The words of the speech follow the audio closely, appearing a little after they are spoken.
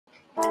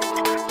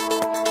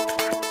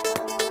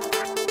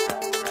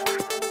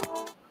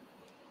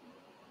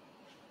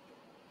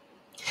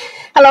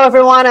Hello,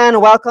 everyone,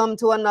 and welcome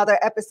to another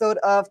episode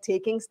of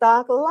Taking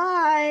Stock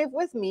Live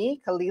with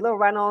me, Kalilah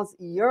Reynolds,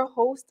 your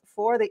host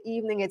for the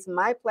evening. It's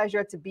my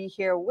pleasure to be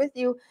here with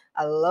you.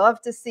 I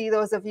love to see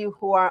those of you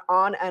who are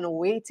on and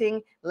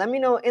waiting. Let me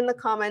know in the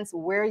comments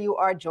where you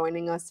are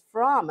joining us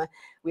from.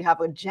 We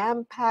have a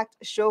jam-packed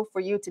show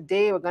for you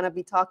today. We're going to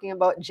be talking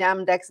about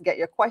Jam-Dex. Get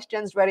your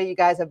questions ready. You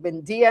guys have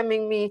been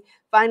DMing me,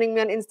 finding me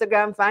on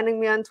Instagram, finding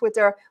me on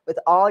Twitter with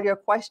all your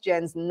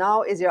questions.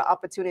 Now is your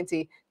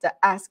opportunity to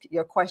ask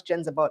your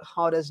questions about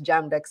how does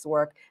Jam-Dex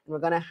work. And we're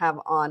going to have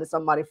on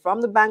somebody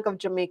from the Bank of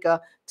Jamaica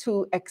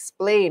to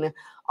explain.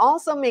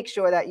 Also, make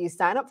sure that you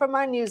sign up for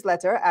my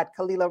newsletter at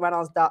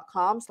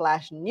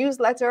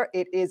KalilahReynolds.com/newsletter.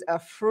 It is a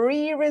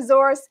free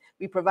resource.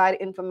 We provide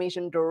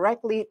information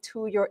directly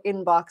to your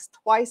inbox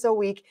twice a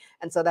week.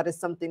 And so that is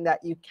something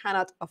that you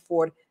cannot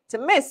afford to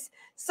miss.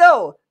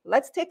 So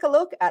let's take a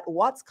look at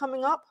what's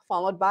coming up,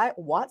 followed by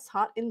what's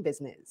hot in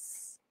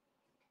business.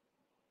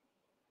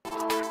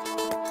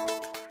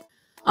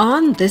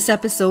 On this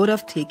episode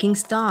of Taking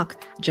Stock,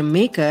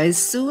 Jamaica is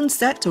soon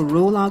set to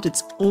roll out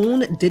its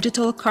own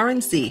digital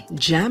currency,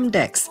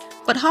 JamDex.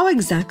 But how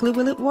exactly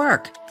will it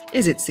work?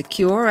 Is it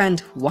secure, and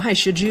why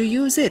should you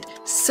use it?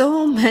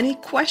 So many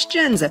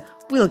questions.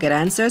 We'll get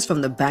answers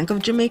from the Bank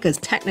of Jamaica's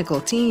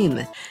technical team.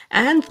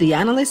 And the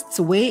analysts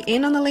weigh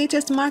in on the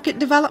latest market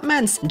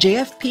developments.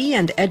 JFP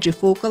and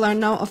EduFocal are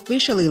now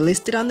officially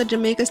listed on the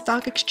Jamaica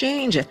Stock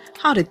Exchange.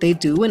 How did they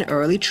do in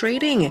early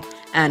trading?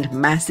 And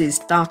Massy's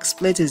stock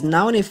split is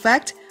now in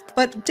effect,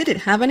 but did it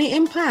have any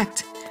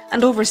impact?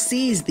 And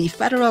overseas, the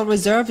Federal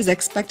Reserve is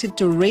expected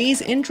to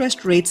raise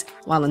interest rates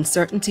while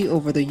uncertainty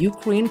over the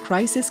Ukraine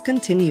crisis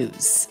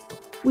continues.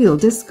 We'll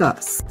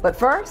discuss. But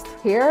first,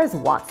 here's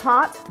What's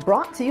Hot,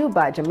 brought to you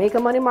by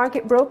Jamaica Money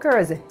Market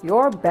Brokers,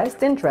 your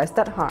best interest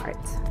at heart.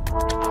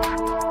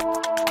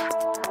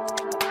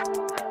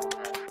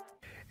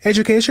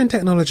 Education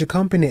technology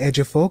company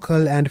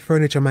EduFocal and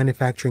furniture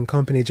manufacturing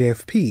company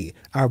JFP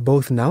are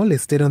both now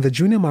listed on the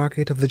junior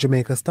market of the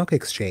Jamaica Stock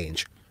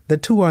Exchange. The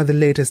two are the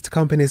latest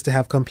companies to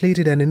have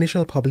completed an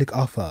initial public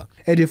offer.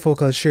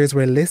 EduFocal shares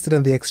were listed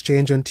on the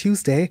exchange on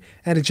Tuesday,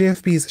 and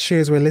JFP's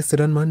shares were listed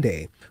on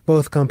Monday.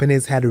 Both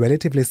companies had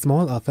relatively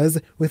small offers,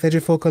 with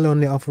EduFocal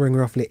only offering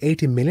roughly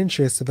 80 million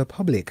shares to the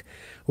public,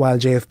 while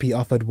JFP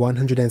offered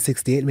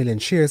 168 million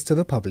shares to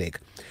the public.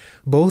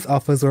 Both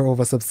offers were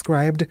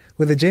oversubscribed,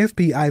 with the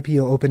JFP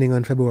IPO opening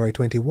on February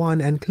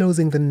 21 and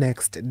closing the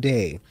next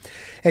day.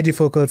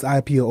 EduFocal's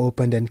IPO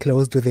opened and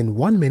closed within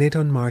 1 minute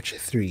on March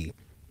 3.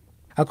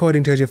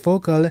 According to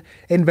EduFocal,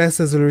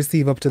 investors will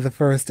receive up to the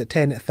first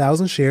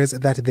 10,000 shares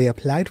that they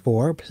applied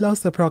for,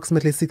 plus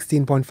approximately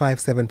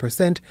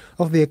 16.57%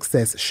 of the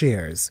excess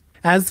shares.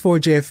 As for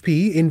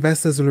JFP,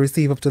 investors will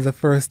receive up to the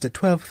first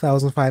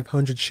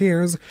 12,500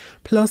 shares,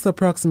 plus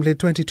approximately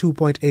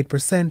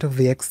 22.8% of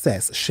the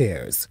excess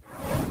shares.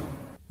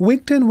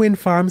 Wigton Wind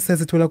Farm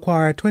says it will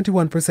acquire a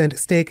 21%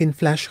 stake in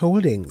Flash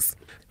Holdings.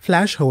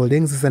 Flash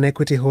Holdings is an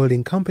equity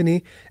holding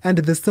company and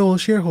the sole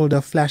shareholder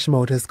of Flash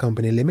Motors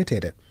Company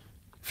Limited.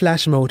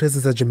 Flash Motors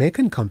is a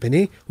Jamaican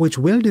company which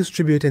will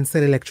distribute and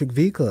sell electric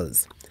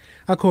vehicles.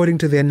 According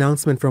to the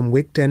announcement from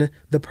Wigton,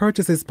 the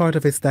purchase is part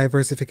of its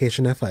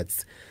diversification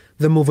efforts.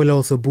 The move will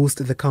also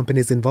boost the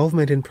company's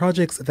involvement in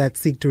projects that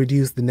seek to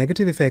reduce the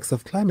negative effects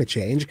of climate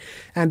change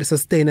and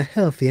sustain a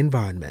healthy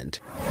environment.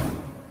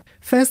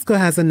 FESCO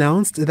has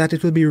announced that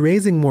it will be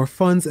raising more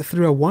funds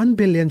through a $1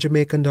 billion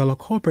Jamaican dollar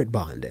corporate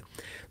bond.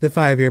 The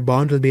 5-year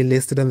bond will be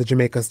listed on the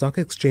Jamaica Stock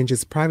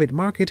Exchange's private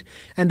market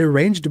and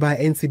arranged by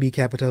NCB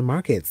Capital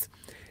Markets.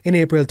 In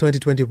April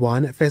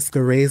 2021,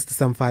 FESCO raised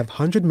some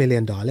 $500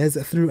 million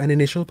through an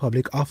initial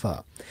public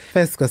offer.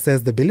 FESCO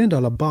says the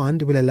billion-dollar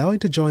bond will allow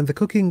it to join the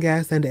cooking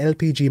gas and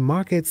LPG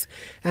markets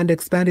and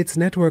expand its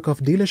network of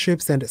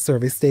dealerships and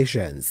service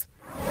stations.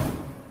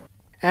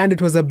 And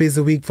it was a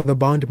busy week for the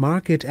bond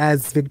market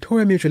as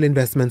Victoria Mutual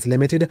Investments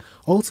Limited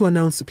also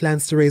announced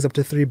plans to raise up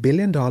to $3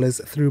 billion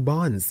through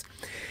bonds.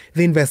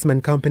 The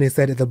investment company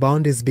said the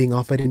bond is being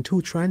offered in 2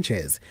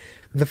 tranches.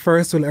 The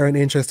first will earn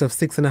interest of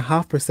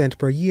 6.5%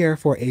 per year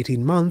for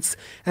 18 months,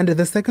 and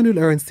the second will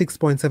earn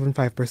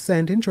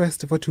 6.75%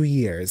 interest for 2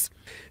 years.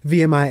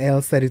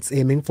 VMIL said it's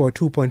aiming for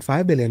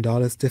 $2.5 billion to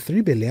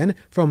 $3 billion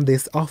from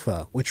this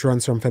offer, which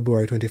runs from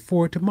February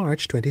 24 to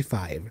March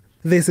 25.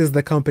 This is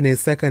the company's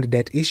second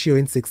debt issue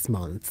in 6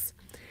 months.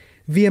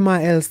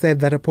 VMIL said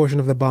that a portion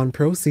of the bond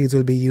proceeds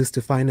will be used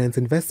to finance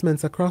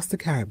investments across the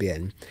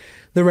Caribbean.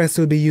 The rest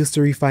will be used to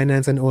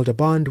refinance an older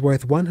bond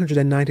worth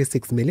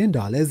 $196 million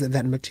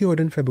that matured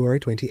on February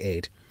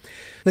 28.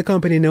 The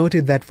company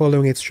noted that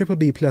following its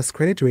BBB+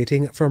 credit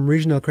rating from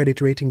regional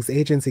credit ratings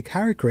agency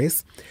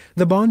CARICRIS,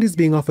 the bond is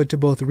being offered to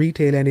both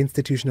retail and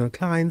institutional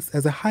clients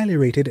as a highly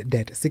rated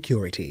debt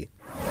security.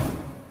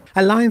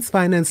 Alliance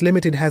Finance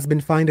Limited has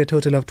been fined a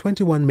total of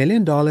 $21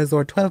 million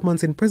or 12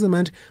 months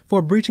imprisonment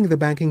for breaching the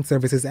Banking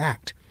Services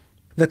Act.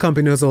 The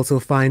company was also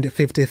fined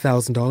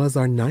 $50,000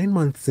 or 9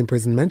 months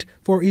imprisonment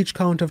for each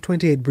count of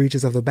 28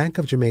 breaches of the Bank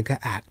of Jamaica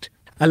Act.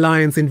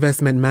 Alliance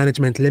Investment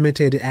Management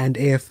Limited and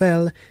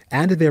AFL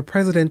and their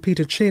president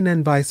Peter Chin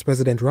and vice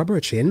president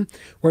Robert Chin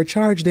were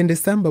charged in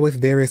December with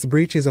various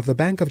breaches of the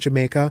Bank of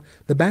Jamaica,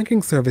 the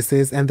Banking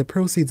Services and the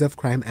Proceeds of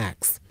Crime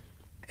Acts.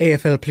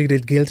 AFL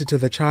pleaded guilty to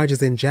the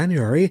charges in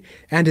January,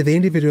 and the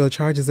individual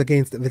charges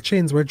against the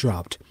Chins were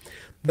dropped.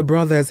 The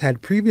brothers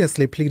had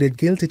previously pleaded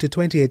guilty to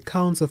 28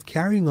 counts of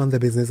carrying on the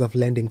business of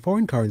lending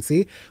foreign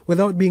currency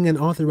without being an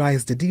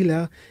authorized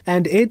dealer,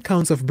 and 8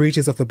 counts of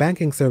breaches of the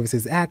Banking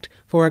Services Act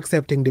for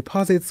accepting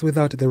deposits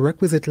without the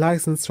requisite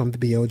license from the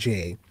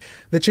BOJ.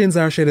 The Chins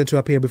are scheduled to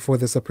appear before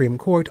the Supreme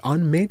Court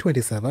on May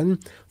 27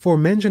 for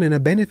mention in a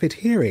benefit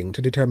hearing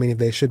to determine if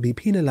they should be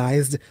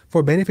penalized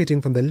for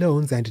benefiting from the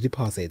loans and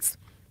deposits.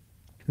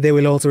 They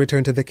will also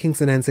return to the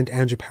Kingston and St.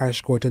 Andrew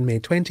Parish Court on May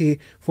 20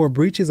 for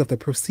breaches of the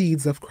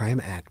Proceeds of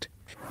Crime Act.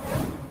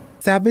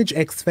 Savage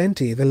X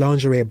Fenty, the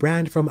lingerie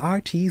brand from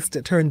artiste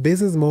turned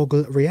business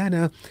mogul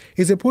Rihanna,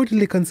 is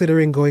reportedly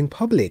considering going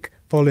public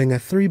following a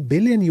 $3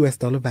 billion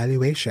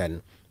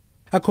valuation.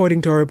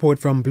 According to a report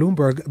from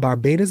Bloomberg,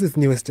 Barbados'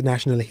 newest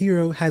national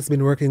hero has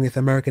been working with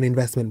American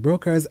investment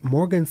brokers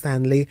Morgan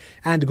Stanley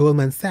and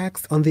Goldman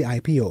Sachs on the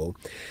IPO.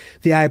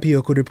 The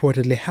IPO could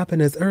reportedly happen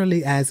as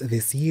early as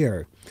this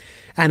year.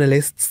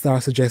 Analysts are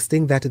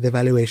suggesting that the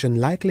valuation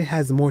likely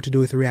has more to do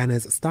with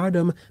Rihanna's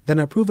stardom than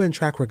a proven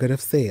track record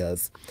of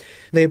sales.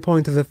 They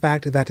point to the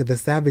fact that the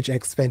Savage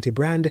X Fenty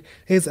brand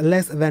is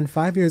less than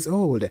 5 years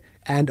old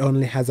and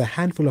only has a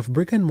handful of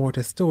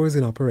brick-and-mortar stores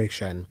in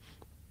operation.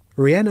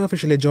 Rihanna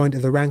officially joined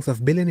the ranks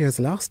of billionaires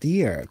last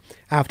year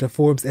after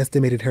Forbes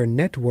estimated her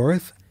net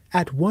worth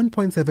at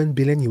 $1.7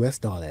 billion.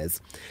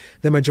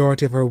 The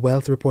majority of her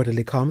wealth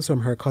reportedly comes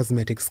from her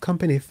cosmetics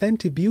company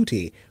Fenty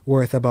Beauty,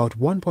 worth about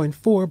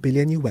 $1.4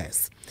 billion.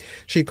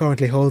 She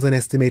currently holds an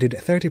estimated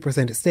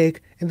 30% stake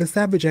in the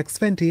Savage X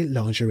Fenty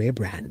lingerie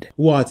brand.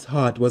 What's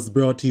Hot was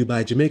brought to you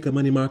by Jamaica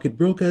Money Market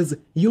Brokers,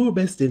 your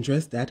best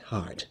interest at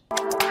heart.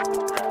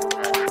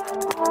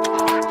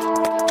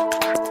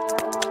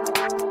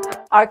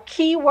 Our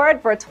key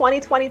word for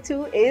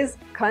 2022 is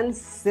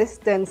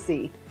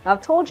consistency. Now,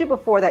 I've told you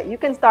before that you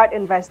can start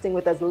investing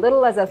with as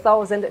little as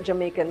 1,000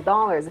 Jamaican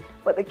dollars,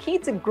 but the key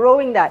to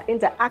growing that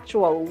into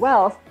actual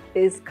wealth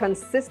is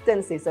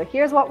consistency. So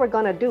here's what we're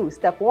gonna do.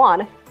 Step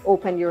 1,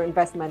 open your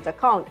investment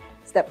account.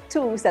 Step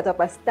 2, set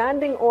up a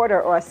standing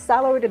order or a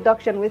salary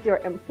deduction with your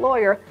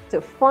employer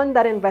to fund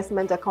that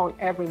investment account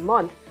every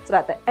month, so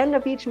that at the end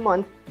of each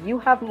month, you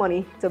have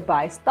money to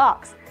buy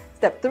stocks.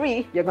 Step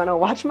 3, you're gonna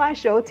watch my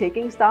show,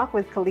 Taking Stock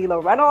with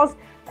Kalilah Reynolds,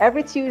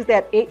 every Tuesday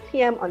at 8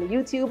 p.m. on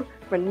YouTube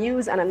for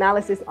news and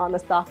analysis on the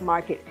stock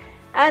market.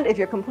 And if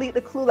you're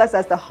completely clueless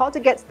as to how to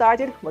get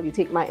started, well, you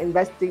take my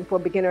Investing for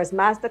Beginners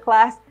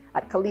Masterclass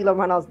at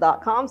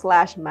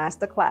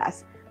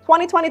KalilahReynolds.com/masterclass.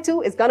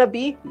 2022 is gonna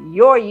be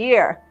your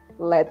year.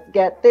 Let's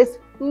get this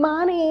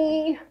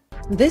money.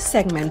 This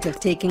segment of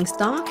Taking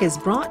Stock is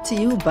brought to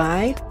you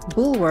by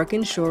Bulwark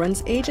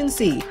Insurance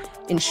Agency.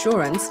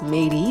 Insurance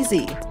made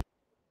easy.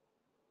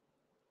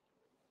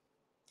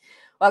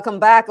 Welcome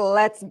back.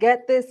 Let's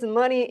get this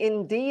money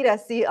indeed. I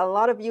see a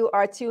lot of you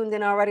are tuned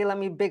in already. Let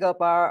me big up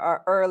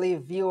our early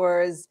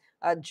viewers.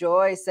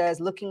 Joy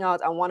says, looking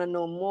out, I want to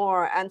know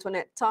more.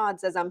 Antoinette Todd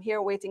says, I'm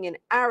here waiting in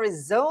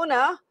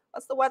Arizona.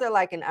 What's the weather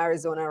like in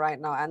Arizona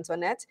right now,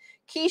 Antoinette?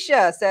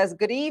 Keisha says,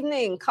 good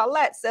evening.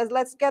 Colette says,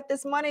 let's get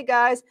this money,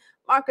 guys.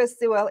 Marcus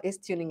Sewell is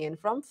tuning in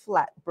from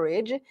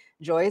Flatbridge.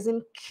 Joy is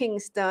in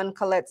Kingston.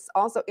 Colette's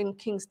also in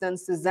Kingston.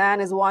 Suzanne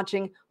is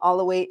watching all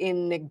the way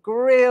in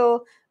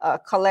Negril.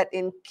 Colette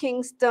in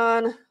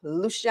Kingston.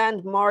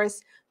 Lucian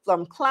Morris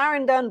from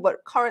Clarendon,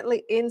 but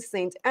currently in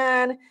St.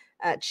 Anne.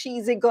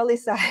 Cheesy Gully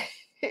side.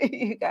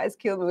 You guys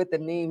kill me with the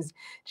names.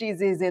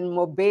 Cheesy is in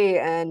Mobay,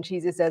 and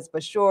Cheesy says,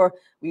 for sure,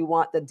 we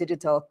want the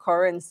digital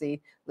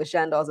currency.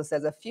 Lucian also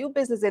says a few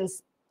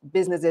businesses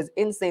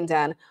in St.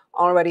 Anne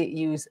already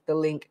use the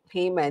link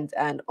payment.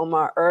 And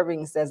Omar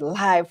Irving says,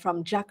 live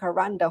from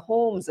Jacaranda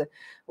Homes.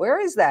 Where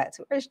is that?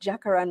 Where's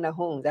Jacaranda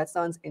Homes? That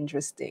sounds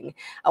interesting.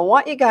 I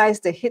want you guys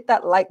to hit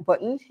that like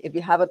button if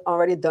you haven't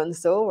already done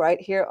so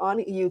right here on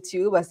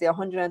YouTube. I see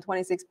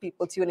 126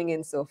 people tuning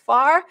in so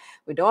far.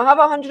 We don't have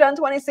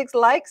 126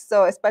 likes,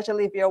 so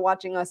especially if you're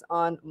watching us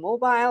on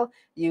mobile,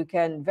 you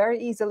can very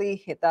easily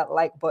hit that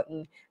like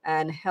button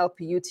and help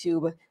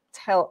YouTube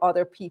tell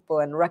other people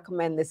and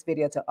recommend this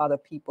video to other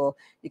people.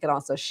 You can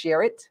also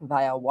share it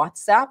via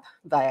WhatsApp,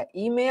 via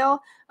email,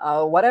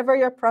 whatever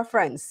your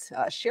preference.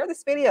 Share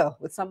this video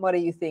with somebody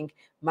you think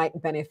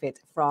might benefit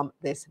from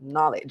this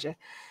knowledge.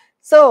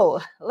 So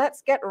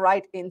let's get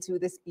right into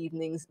this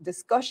evening's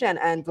discussion.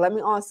 And let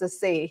me also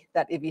say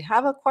that if you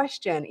have a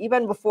question,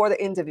 even before the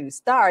interview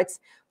starts,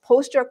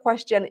 post your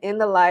question in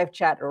the live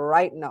chat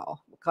right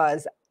now,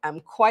 because I'm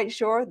quite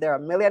sure there are a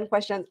million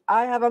questions.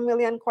 I have a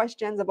million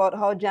questions about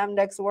how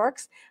JamDex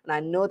works, and I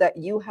know that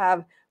you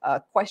have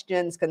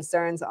questions,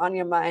 concerns on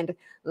your mind.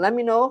 Let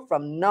me know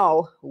from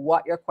now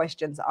what your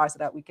questions are so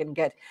that we can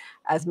get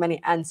as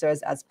many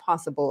answers as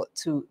possible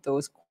to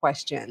those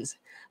questions.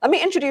 Let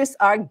me introduce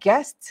our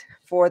guest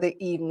for the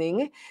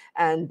evening,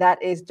 and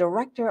that is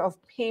Director of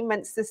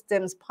Payment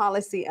Systems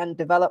Policy and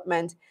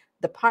Development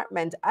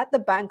Department at the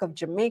Bank of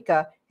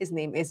Jamaica. His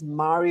name is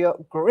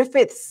Mario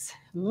Griffiths.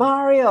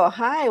 Mario,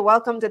 hi,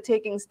 welcome to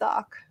Taking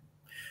Stock.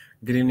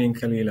 Good evening,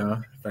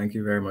 Kalilah. Thank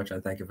you very much,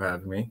 and thank you for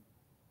having me.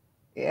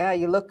 Yeah,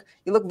 you look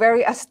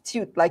very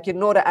astute, like you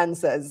know the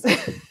answers.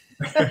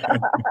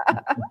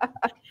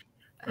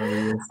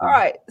 All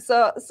right,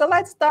 so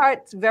let's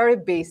start very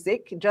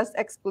basic. Just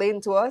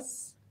explain to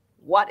us,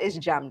 what is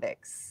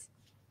JamDex?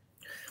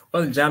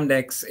 Well,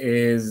 Jam-Dex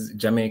is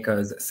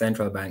Jamaica's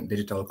central bank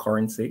digital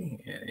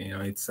currency. You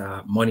know, it's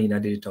money in a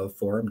digital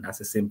form. That's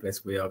the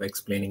simplest way of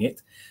explaining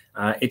it.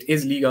 It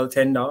is legal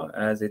tender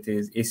as it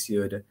is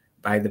issued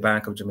by the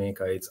Bank of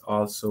Jamaica. It's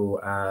also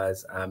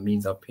as a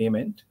means of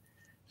payment.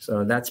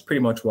 So that's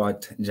pretty much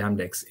what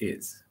Jam-Dex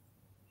is.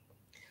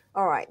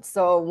 All right.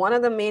 So one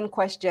of the main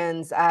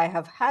questions I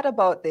have had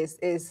about this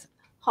is,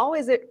 how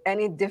is it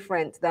any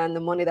different than the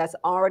money that's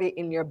already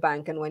in your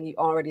bank and when you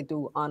already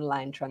do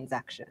online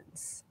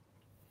transactions?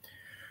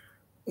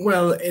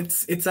 Well,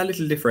 it's a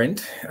little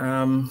different.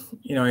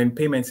 You know, in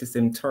payment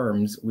system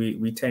terms,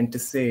 we tend to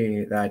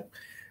say that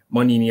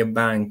money in your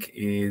bank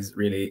is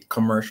really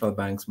commercial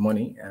banks'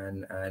 money,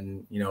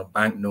 and you know,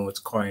 banknotes,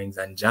 coins,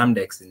 and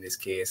JamDex in this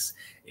case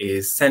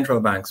is central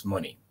bank's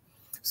money.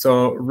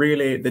 So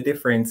really, the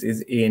difference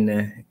is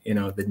in you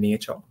know, the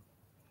nature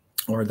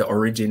or the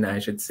origin, I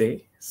should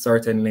say.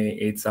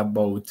 Certainly, it's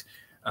about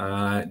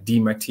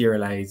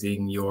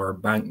dematerializing your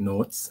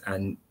banknotes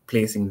and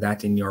placing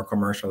that in your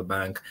commercial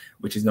bank,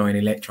 which is now in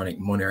electronic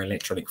money or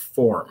electronic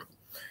form,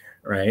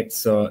 right?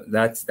 So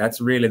that's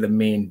really the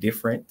main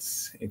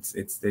difference. It's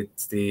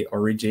the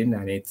origin,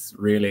 and it's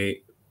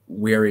really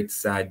where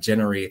it's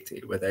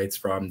generated, whether it's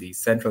from the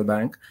central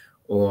bank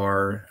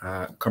or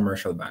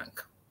commercial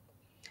bank.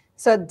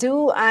 So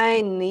do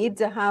I need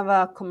to have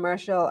a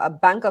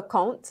bank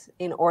account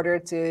in order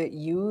to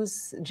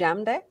use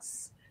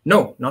JamDex?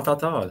 No, not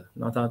at all.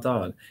 Not at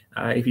all.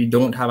 If you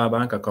don't have a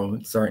bank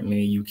account,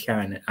 certainly you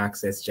can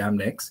access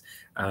JamDex.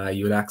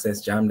 You'll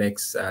access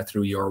JamDex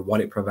through your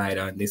wallet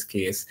provider. In this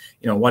case,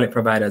 you know, wallet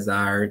providers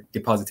are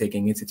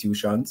deposit-taking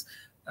institutions,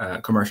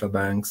 commercial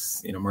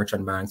banks, you know,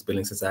 merchant banks,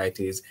 billing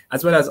societies,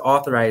 as well as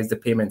authorized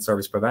payment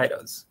service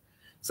providers.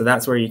 So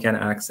that's where you can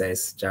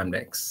access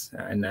JamDex.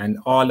 And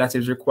all that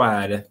is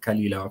required,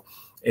 Kalilah,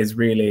 is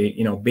really,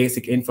 you know,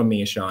 basic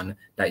information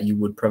that you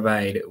would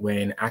provide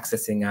when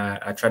accessing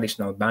a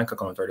traditional bank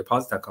account or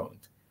deposit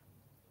account.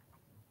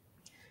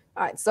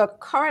 All right. So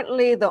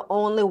currently, the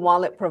only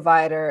wallet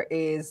provider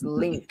is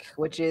Link,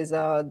 which is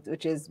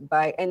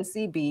by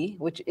NCB,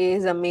 which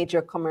is a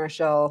major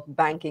commercial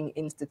banking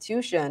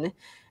institution.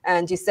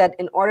 And you said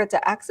in order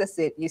to access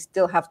it, you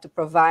still have to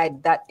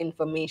provide that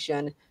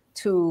information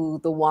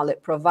to the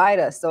wallet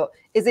provider. So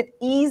is it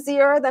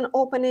easier than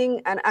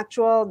opening an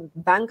actual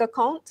bank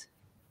account?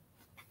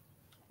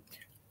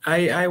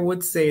 I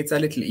would say it's a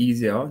little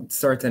easier,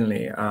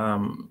 certainly.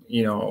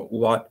 You know,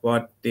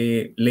 what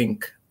the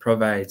Link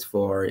provides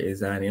for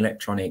is an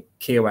electronic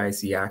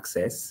KYC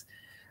access.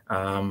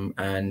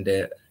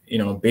 You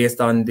know, based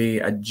on the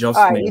adjustment.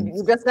 All right,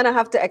 you're just gonna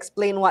have to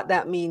explain what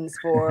that means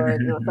for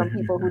some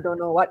people who don't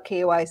know what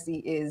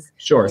KYC is.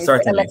 Sure,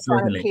 certainly.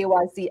 Electronic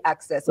KYC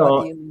access. So,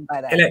 what do you mean by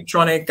that?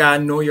 Electronic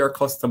know your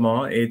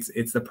customer.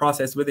 It's the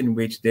process within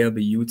which they'll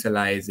be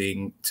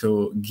utilizing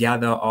to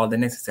gather all the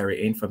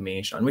necessary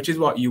information, which is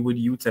what you would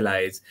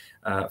utilize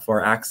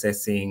for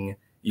accessing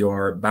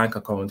your bank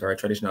account or a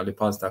traditional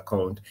deposit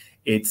account.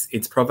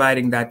 It's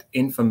providing that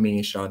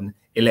information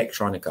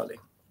electronically.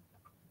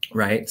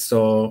 Right,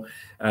 so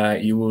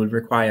you will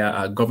require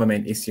a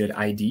government-issued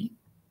ID.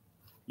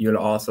 You'll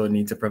also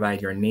need to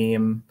provide your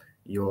name,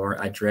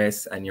 your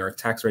address, and your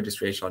tax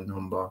registration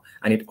number.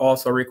 And it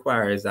also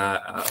requires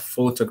a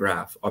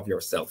photograph of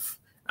yourself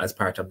as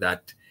part of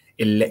that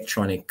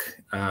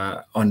electronic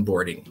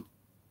onboarding.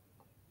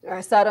 All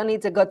right, so I don't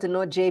need to go to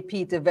no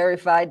JP to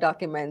verify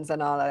documents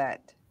and all of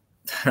that.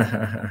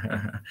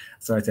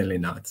 Certainly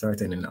not.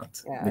 Certainly not.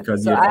 Yeah.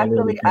 Because so I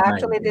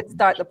actually did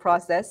start the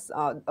process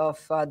of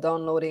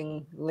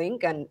downloading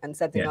Link and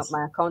setting up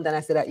my account. And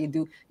I said that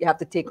you have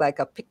to take like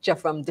a picture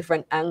from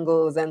different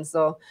angles, and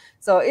so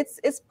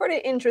it's pretty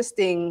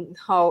interesting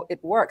how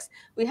it works.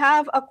 We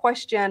have a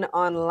question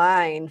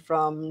online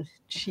from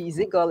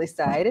Cheesy Gully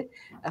side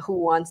who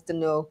wants to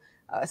know,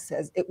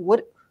 says it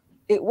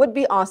would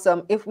be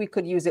awesome if we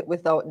could use it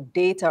without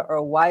data or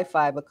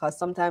Wi-Fi, because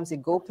sometimes you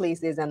go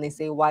places and they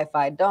say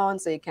Wi-Fi down,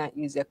 so you can't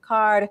use your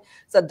card.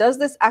 So does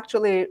this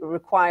actually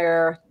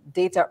require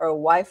data or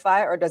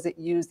Wi-Fi, or does it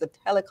use the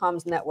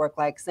telecoms network,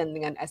 like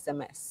sending an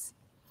SMS?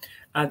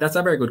 That's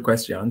a very good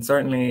question.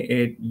 Certainly,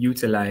 it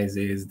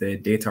utilizes the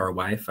data or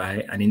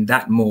Wi-Fi, and in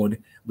that mode,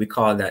 we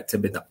call that to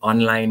be the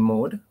online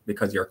mode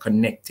because you're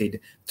connected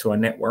to a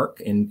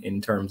network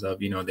in terms of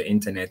the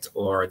internet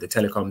or the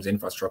telecoms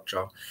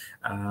infrastructure.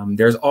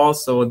 There's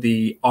also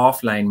the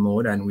offline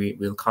mode, and we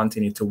will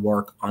continue to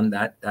work on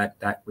that.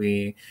 That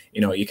way,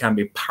 you can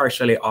be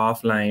partially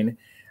offline,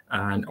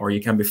 or you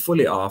can be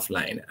fully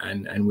offline,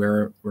 and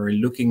we're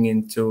looking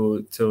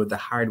into the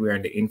hardware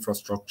and the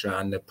infrastructure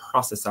and the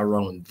process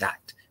around that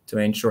to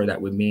ensure that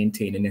we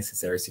maintain the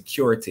necessary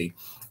security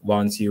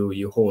once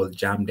you hold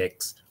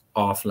JamDex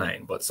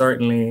offline. But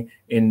certainly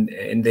in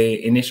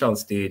the initial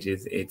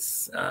stages,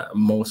 it's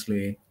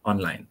mostly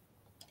online.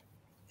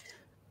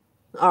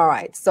 All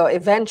right. So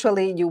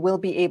eventually you will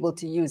be able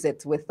to use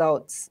it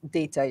without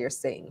data, you're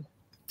saying?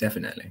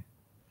 Definitely.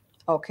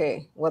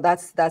 Okay, well,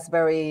 that's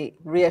very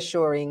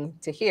reassuring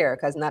to hear,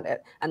 because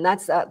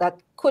that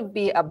could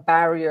be a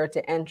barrier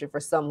to entry for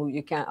some who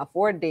you can't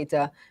afford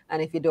data, and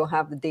if you don't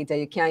have the data,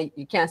 you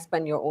can't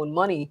spend your own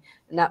money,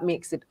 and that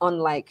makes it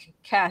unlike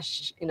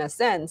cash in a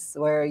sense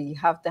where you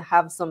have to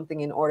have something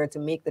in order to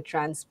make the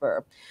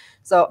transfer.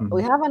 So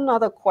we have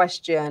another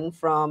question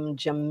from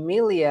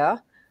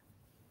Jamelia.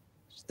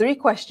 3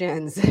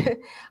 questions.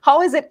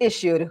 How is it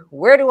issued?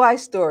 Where do I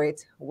store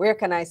it? Where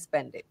can I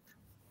spend it?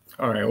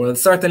 All right. Well,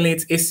 certainly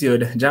it's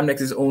issued. JamDex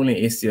is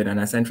only issued, and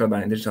a central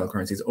bank digital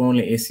currency is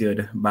only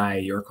issued by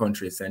your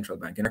country's central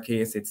bank. In our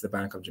case, it's the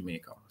Bank of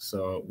Jamaica.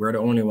 So we're the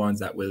only ones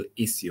that will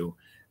issue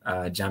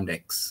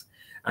JamDex.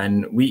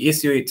 And we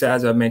issue it to,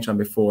 as I mentioned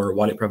before,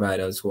 wallet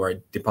providers who are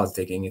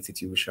deposit-taking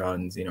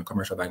institutions,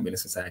 commercial bank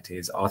business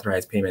societies,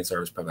 authorized payment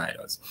service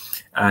providers.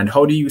 And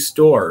how do you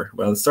store?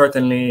 Well,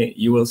 certainly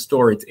you will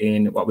store it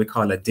in what we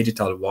call a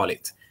digital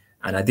wallet.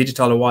 And a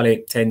digital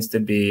wallet tends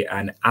to be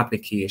an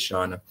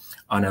application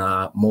on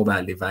a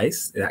mobile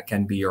device. That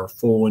can be your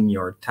phone,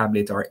 your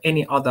tablet, or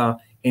any other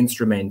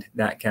instrument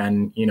that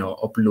can,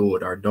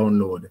 upload or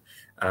download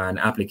an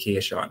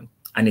application.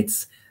 And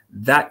it's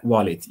that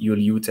wallet you'll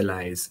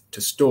utilize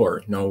to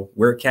store. Now,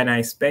 where can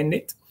I spend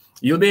it?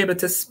 You'll be able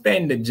to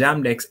spend the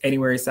JamDex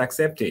anywhere it's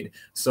accepted.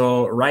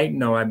 So right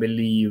now, I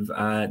believe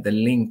the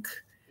link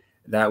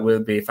that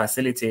will be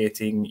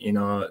facilitating,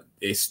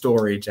 the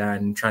storage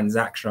and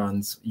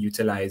transactions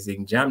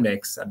utilizing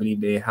JamDex, I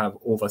believe they have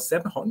over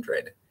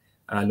 700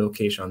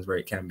 locations where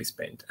it can be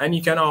spent. And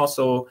you can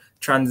also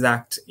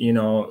transact,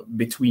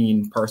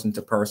 between person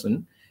to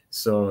person.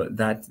 So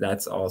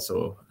that's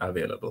also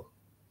available.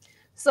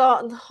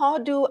 So how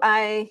do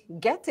I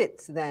get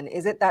it then?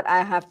 Is it that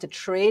I have to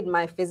trade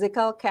my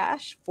physical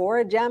cash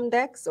for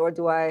JamDex, or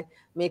do I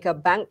make a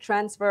bank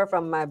transfer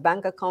from my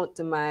bank account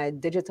to my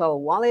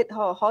digital wallet?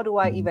 How do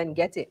I even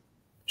get it?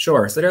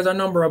 Sure. So there's a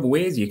number of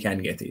ways you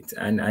can get it,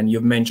 and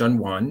you've mentioned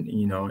one.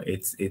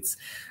 It's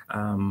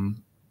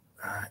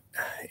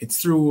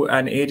through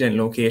an agent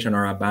location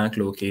or a bank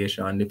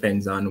location,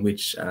 depends on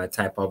which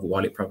type of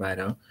wallet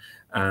provider.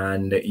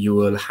 And you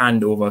will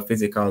hand over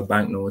physical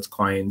banknotes,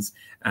 coins,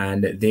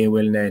 and they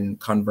will then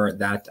convert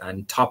that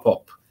and top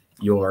up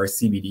your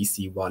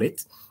CBDC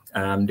wallet.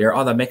 There are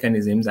other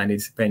mechanisms, and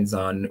it depends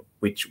on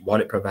which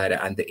wallet provider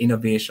and the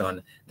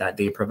innovation that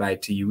they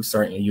provide to you.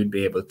 Certainly, you'd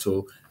be able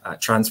to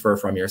transfer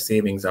from your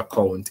savings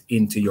account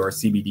into your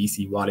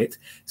CBDC wallet.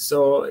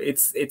 So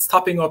it's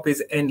topping up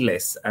is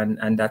endless,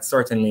 and that's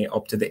certainly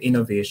up to the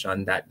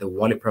innovation that the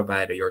wallet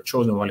provider, your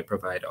chosen wallet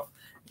provider,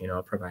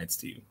 provides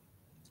to you.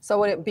 So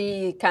would it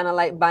be kind of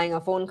like buying a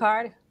phone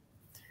card?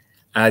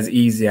 As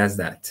easy as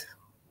that.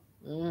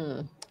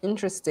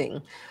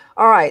 Interesting.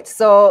 All right,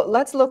 so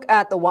let's look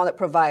at the wallet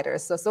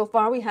providers. So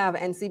far we have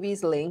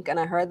NCB's link, and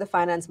I heard the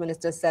finance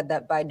minister said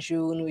that by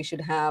June we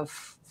should have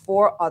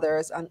 4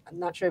 others. I'm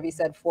not sure if he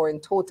said 4 in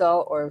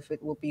total or if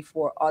it will be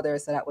 4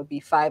 others, so that would be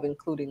 5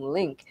 including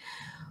Link.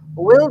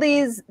 Will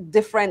these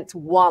different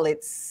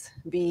wallets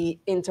be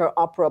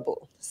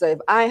interoperable? So if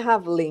I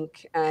have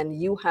Link and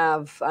you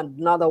have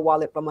another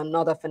wallet from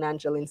another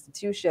financial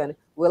institution,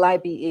 will I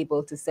be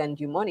able to send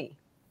you money?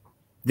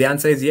 The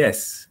answer is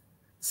yes,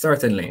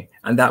 certainly.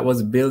 And that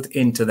was built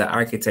into the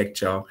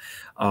architecture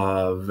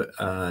of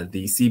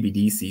the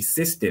CBDC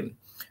system.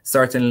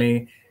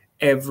 Certainly,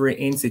 every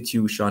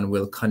institution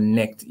will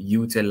connect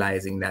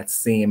utilizing that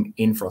same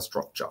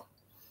infrastructure,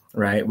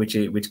 right? Which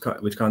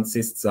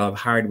consists of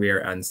hardware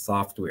and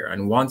software.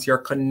 And once you're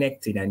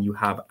connected and you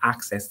have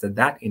access to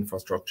that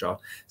infrastructure,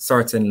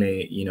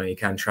 certainly, you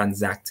can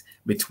transact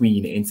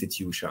between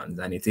institutions,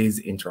 and it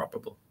is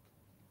interoperable.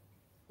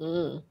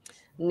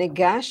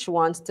 Negash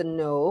wants to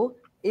know,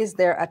 is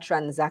there a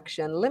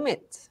transaction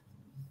limit?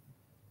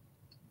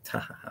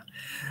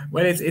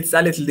 Well, it's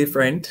a little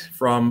different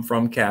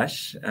from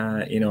cash.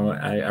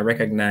 I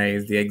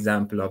recognize the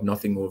example of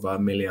nothing over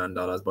 $1 million,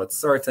 but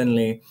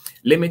certainly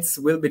limits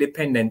will be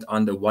dependent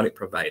on the wallet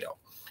provider.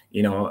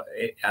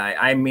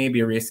 I may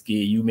be risky,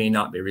 you may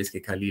not be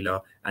risky,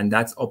 Kalilah, and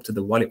that's up to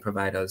the wallet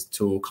providers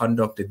to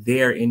conduct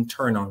their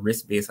internal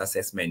risk-based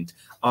assessment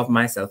of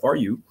myself or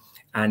you,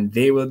 and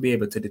they will be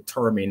able to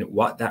determine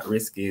what that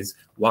risk is,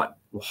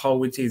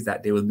 how it is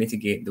that they will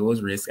mitigate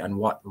those risks, and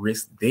what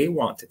risks they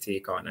want to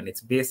take on. And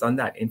it's based on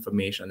that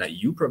information that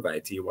you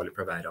provide to your wallet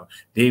provider.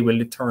 They will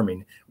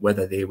determine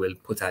whether they will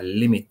put a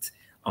limit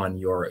on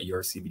your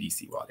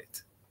CBDC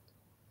wallet.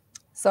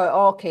 So,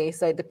 okay,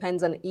 so it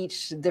depends on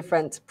each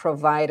different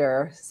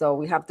provider. So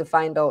we have to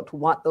find out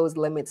what those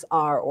limits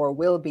are or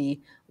will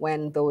be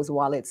when those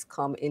wallets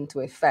come into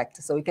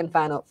effect. So we can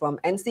find out from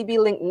NCB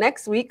Link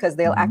next week, because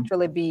they'll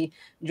actually be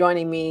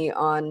joining me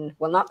on,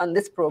 well, not on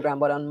this program,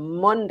 but on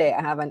Monday,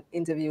 I have an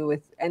interview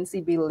with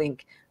NCB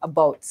Link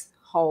about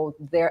how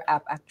their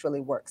app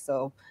actually works.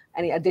 So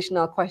any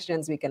additional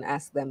questions we can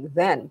ask them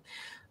then.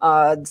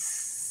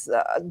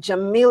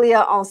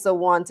 Jamelia also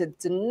wanted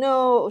to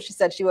know, she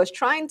said she was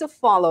trying to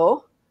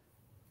follow.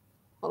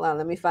 Hold on,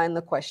 let me find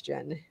the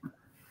question.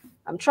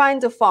 I'm trying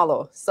to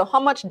follow. So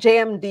how much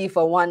JMD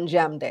for one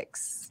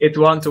JamDex? It's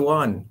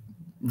 1-to-1.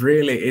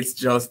 Really, it's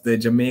just the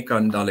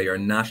Jamaican dollar, your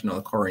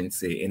national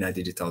currency, in a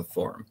digital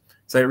form.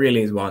 So it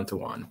really is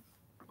 1-to-1.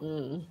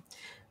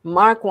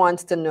 Mark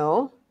wants to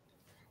know,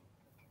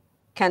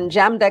 can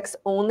JamDex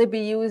only be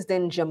used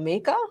in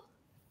Jamaica?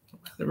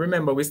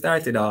 Remember, we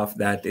started off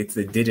that it's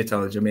the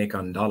digital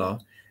Jamaican dollar.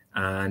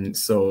 And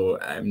so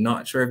I'm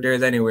not sure if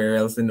there's anywhere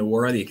else in the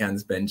world you can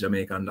spend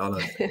Jamaican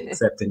dollars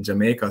except in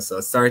Jamaica. So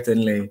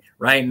certainly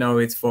right now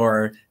it's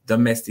for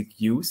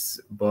domestic use,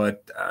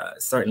 but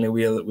certainly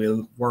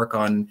we'll work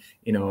on,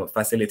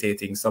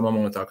 facilitating some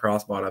amount of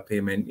cross-border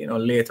payment,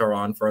 later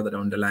on further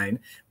down the line.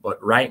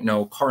 But right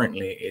now,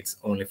 currently, it's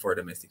only for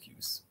domestic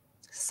use.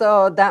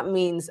 So that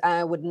means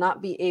I would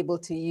not be able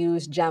to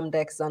use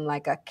JamDex on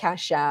like a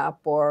Cash App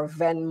or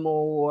Venmo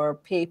or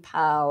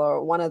PayPal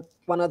or one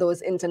of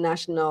those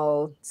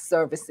international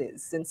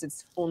services, since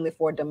it's only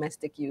for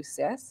domestic use,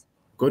 yes?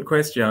 Good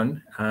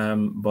question,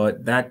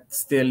 but that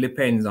still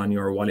depends on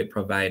your wallet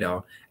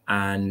provider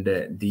and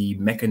the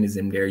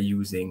mechanism they're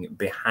using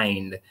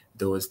behind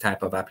those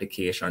type of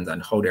applications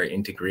and how they're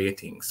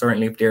integrating.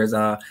 Certainly, if there's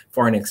a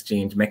foreign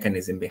exchange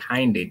mechanism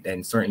behind it,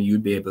 then certainly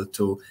you'd be able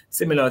to,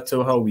 similar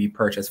to how we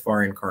purchase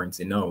foreign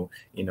currency now,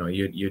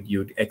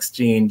 you'd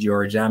exchange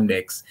your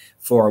JamDex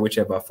for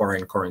whichever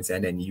foreign currency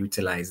and then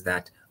utilize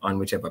that on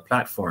whichever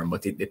platform.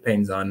 But it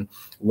depends on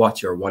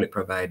what your wallet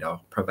provider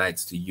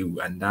provides to you,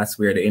 and that's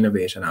where the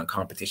innovation and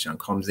competition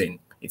comes in.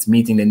 It's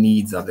meeting the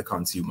needs of the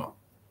consumer.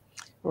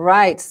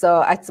 Right.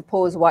 So I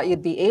suppose what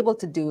you'd be able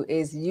to do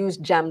is use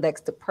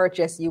JamDex to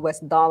purchase US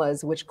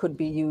dollars, which could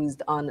be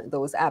used on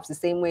those apps, the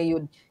same way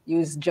you'd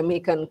use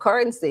Jamaican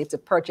currency to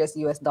purchase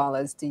US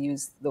dollars to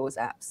use those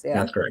apps. Yeah,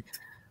 that's correct.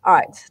 All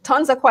right.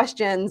 Tons of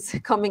questions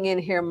coming in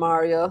here,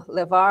 Mario.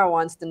 Levar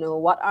wants to know,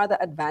 what are the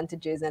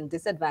advantages and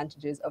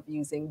disadvantages of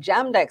using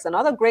JamDex?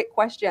 Another great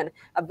question.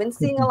 I've been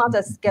seeing a lot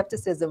of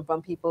skepticism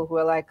from people who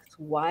are like,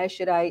 why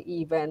should I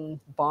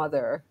even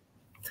bother?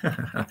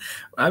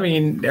 I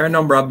mean, there are a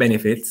number of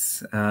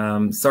benefits.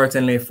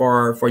 Certainly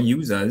for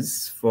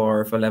users,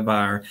 for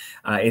Levar,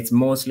 it's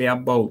mostly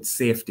about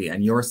safety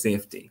and your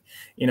safety.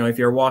 If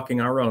you're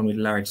walking around with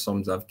large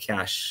sums of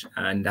cash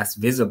and that's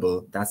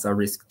visible, that's a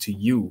risk to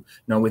you.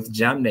 Now with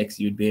JamDex,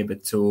 you'd be able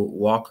to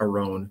walk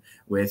around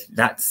with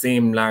that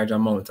same large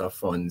amount of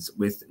funds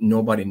with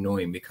nobody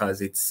knowing,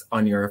 because it's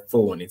on your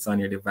phone, it's on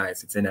your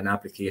device, it's in an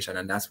application,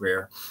 and that's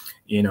where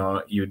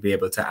you'd be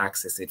able to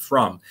access it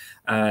from.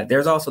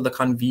 There's also the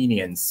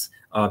convenience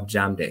of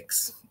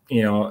JamDex.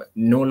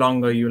 No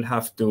longer you'll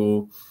have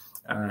to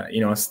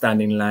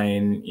stand in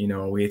line,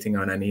 waiting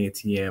on an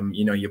ATM.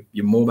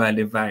 Your mobile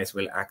device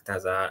will act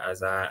as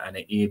an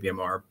ABM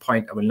or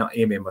not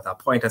ABM, but a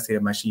point of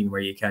sale machine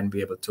where you can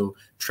be able to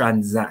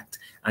transact.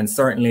 And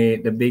certainly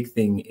the big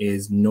thing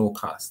is no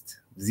cost,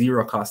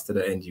 zero cost to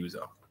the end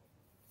user.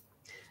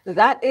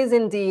 That is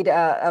indeed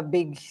a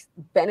big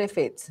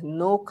benefit,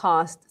 no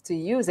cost to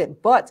use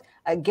it. But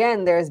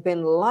again, there's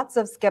been lots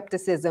of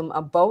skepticism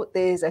about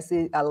this. I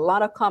see a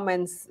lot of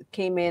comments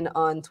came in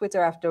on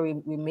Twitter after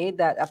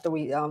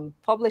we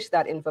published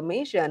that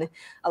information.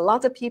 A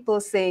lot of people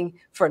saying,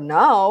 for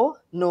now,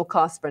 no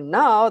cost for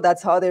now.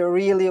 That's how they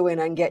reel you in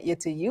and get you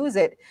to use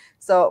it.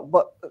 So,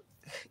 but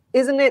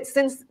isn't it,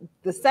 since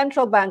the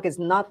central bank is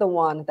not the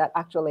one that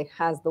actually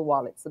has the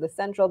wallet, so the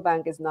central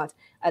bank is not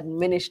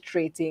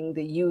administrating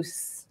the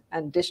use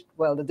and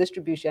the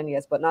distribution,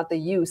 yes, but not the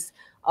use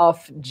of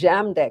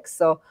JamDex.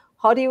 So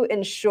how do you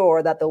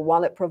ensure that the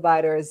wallet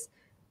providers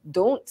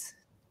don't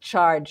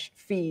charge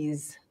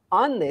fees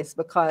on this,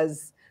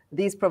 because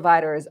these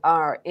providers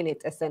are in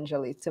it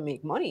essentially to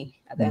make money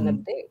at the end of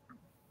the day?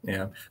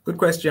 Yeah, good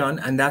question.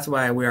 And that's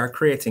why we are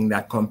creating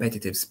that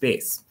competitive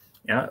space.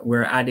 Yeah,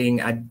 we're adding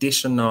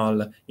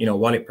additional,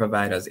 wallet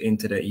providers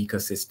into the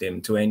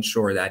ecosystem to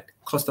ensure that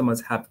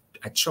customers have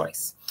a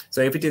choice.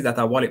 So if it is that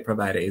a wallet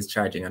provider is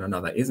charging and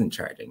another isn't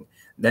charging,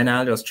 then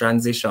I'll just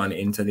transition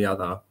into the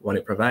other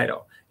wallet provider.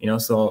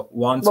 So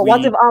once. But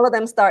what if all of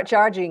them start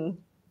charging?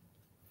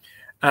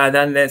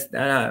 Then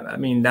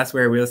that's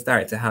where we'll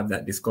start to have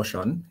that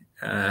discussion.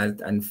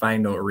 and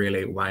find out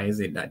really why is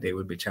it that they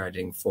would be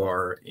charging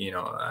for, you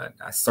know,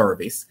 a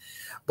service.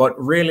 But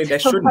really, they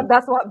shouldn't. But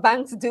that's what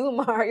banks do,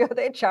 Mario.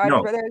 They charge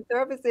No, for their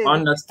services. That's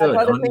understood,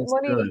 how they make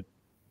money.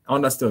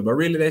 understood. But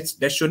really,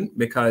 they shouldn't,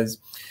 because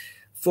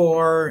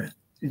for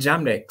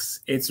JamDex,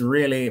 it's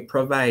really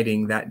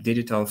providing that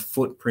digital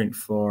footprint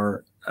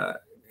for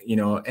you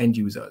know, end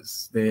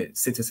users, the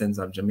citizens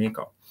of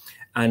Jamaica.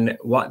 And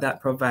what that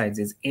provides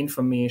is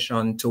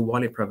information to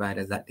wallet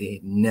providers that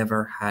they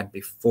never had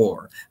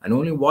before. And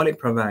only wallet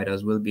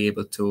providers will be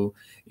able to,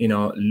 you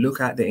know, look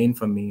at the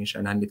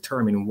information and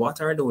determine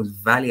what are those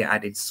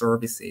value-added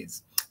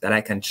services that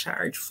I can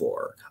charge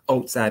for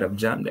outside of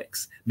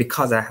JamDex,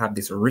 because I have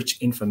this rich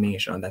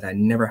information that I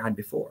never had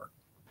before.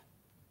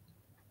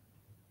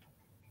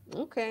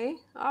 Okay.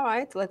 All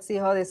right. Let's see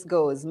how this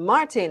goes.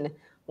 Martin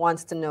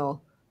wants to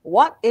know,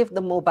 what if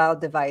the mobile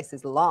device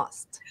is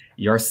lost?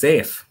 You're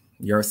safe.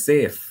 You're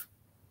safe.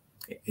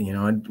 You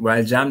know,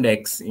 while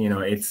JamDex, you know,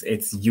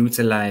 it's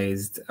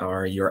utilized,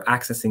 or you're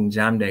accessing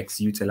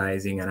JamDex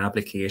utilizing an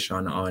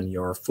application on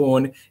your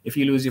phone. If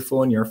you lose your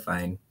phone, you're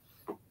fine.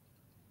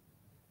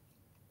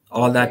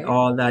 All that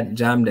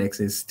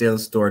JamDex is still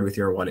stored with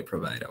your wallet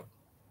provider.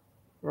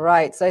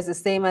 Right. So it's the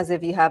same as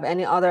if you have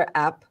any other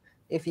app.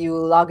 If you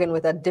log in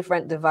with a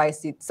different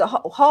device, so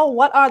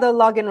what are the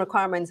login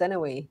requirements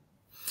anyway?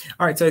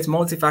 All right, so it's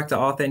multi-factor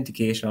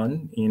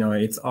authentication. You know,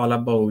 it's all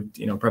about,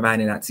 you know,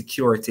 providing that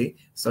security.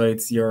 So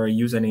it's your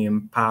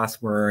username,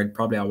 password,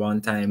 probably a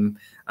one-time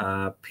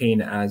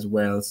PIN as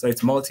well. So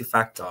it's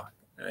multi-factor,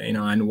 you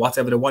know, and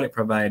whatever the wallet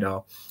provider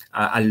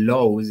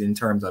allows in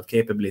terms of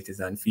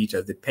capabilities and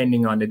features,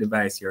 depending on the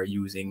device you're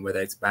using,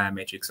 whether it's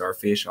biometrics or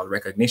facial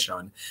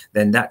recognition,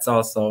 then that's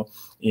also,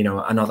 you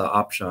know, another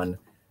option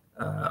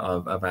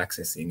of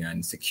accessing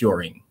and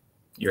securing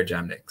your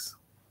JamDex.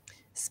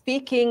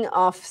 Speaking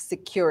of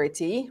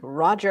security,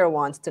 Roger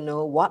wants to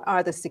know, what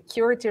are the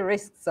security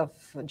risks of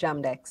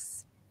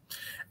JamDex?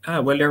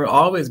 Well, there will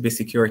always be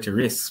security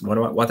risks.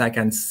 What I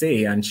can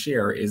say and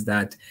share is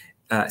that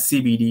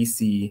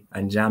CBDC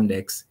and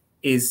JamDex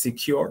is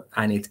secure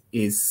and it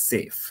is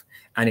safe.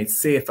 And it's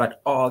safe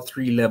at all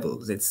three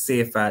levels. It's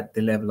safe at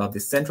the level of the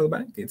central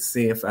bank. It's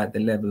safe at the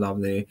level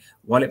of the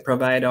wallet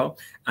provider.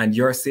 And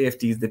your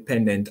safety is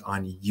dependent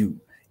on you.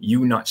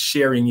 You not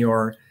sharing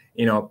your,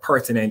 you know,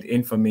 pertinent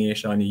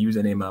information, your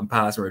username and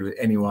password with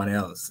anyone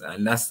else.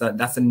 And that's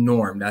a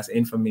norm. That's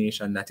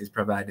information that is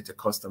provided to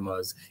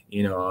customers,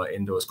 you know,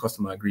 in those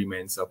customer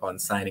agreements upon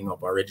signing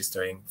up or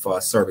registering for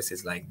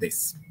services like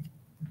this.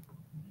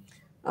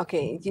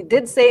 Okay, you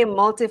did say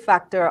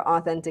multi-factor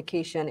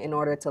authentication in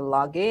order to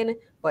log in,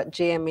 but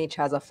JMH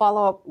has a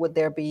follow-up. Would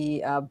there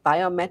be a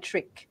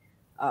biometric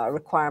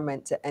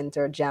requirement to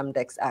enter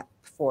JamDex app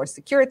for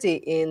security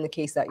in the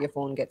case that your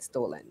phone gets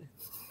stolen?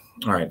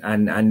 All right,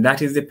 and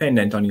that is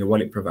dependent on your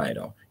wallet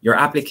provider. Your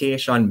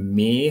application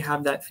may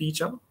have that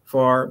feature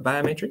for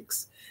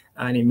biometrics,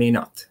 and it may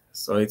not.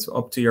 So it's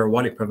up to your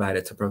wallet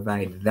provider to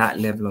provide that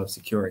level of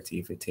security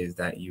if it is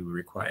that you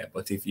require.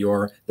 But if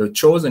the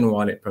chosen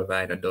wallet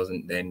provider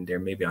doesn't, then there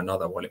may be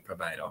another wallet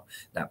provider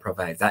that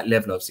provides that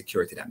level of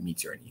security that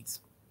meets your needs.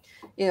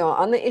 You know,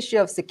 on the issue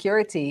of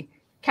security,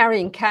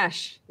 carrying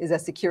cash is a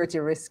security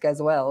risk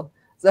as well.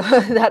 So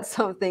that's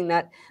something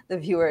that the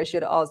viewer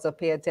should also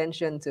pay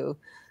attention to.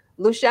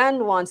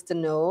 Lushan wants to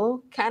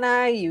know, can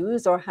I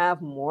use or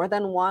have more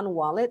than one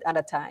wallet at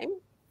a time?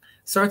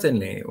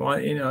 Certainly. Well,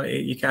 you know,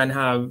 you can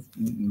have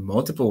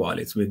multiple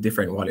wallets with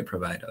different wallet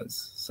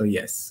providers. So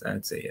yes,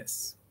 I'd say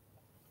yes.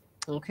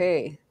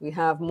 Okay, we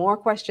have more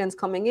questions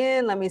coming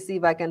in. Let me see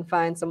if I can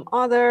find some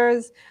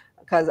others,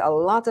 because a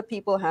lot of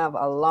people have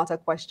a lot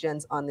of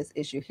questions on this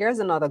issue. Here's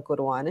another good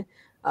one.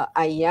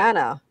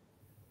 Ayana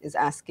is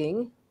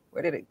asking,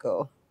 where did it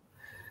go?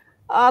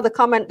 The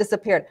comment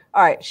disappeared.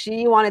 All right,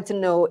 she wanted to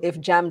know if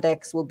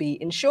JamDex will be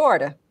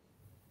insured.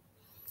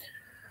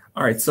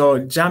 All right, so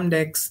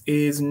JamDex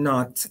is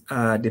not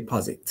a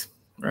deposit,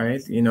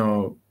 right? You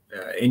know,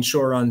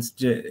 insurance,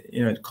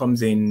 you know, it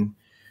comes in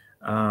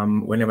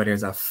whenever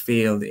there's a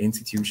failed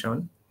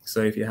institution.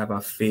 So if you have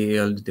a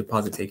failed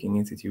deposit-taking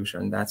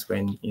institution, that's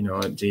when, you know,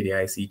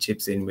 JDIC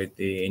chips in with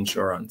the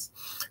insurance.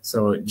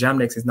 So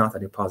JamDex is not a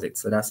deposit,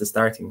 so that's the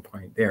starting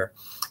point there.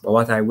 But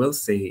what I will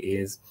say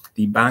is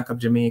the Bank of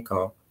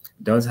Jamaica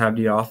does have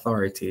the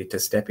authority to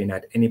step in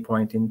at any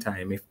point in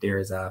time if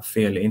there's a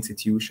failed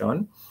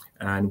institution,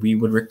 and we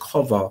would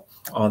recover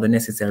all the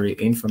necessary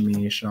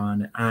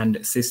information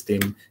and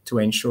system to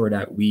ensure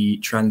that we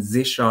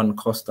transition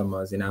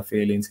customers in a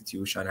failed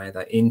institution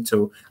either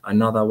into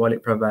another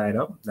wallet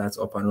provider that's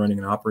up and running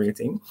and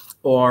operating,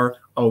 or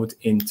out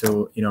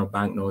into, you know,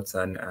 banknotes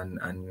and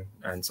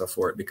so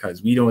forth,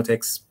 because we don't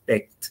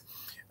expect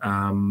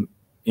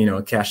you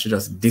know, cash to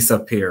just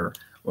disappear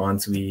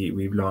once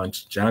we've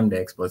launched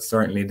JamDex, but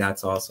certainly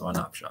that's also an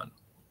option.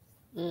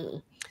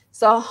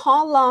 So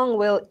how long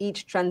will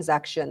each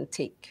transaction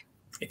take?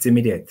 It's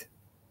immediate.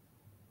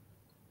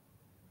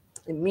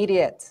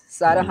 Immediate.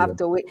 So I don't have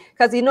to wait.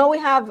 Because you know, we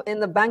have in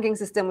the banking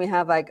system, we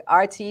have like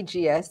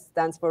RTGS,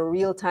 stands for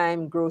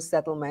real-time gross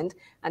settlement,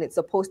 and it's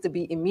supposed to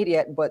be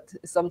immediate, but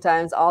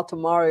sometimes all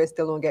tomorrow you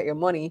still don't get your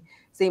money.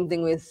 Same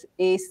thing with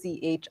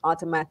ACH,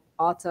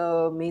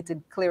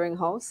 automated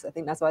clearinghouse. I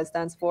think that's what it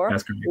stands for.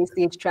 That's correct.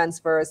 ACH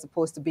transfer is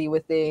supposed to be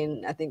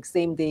within, I think,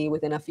 same day,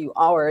 within a few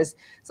hours.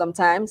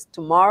 Sometimes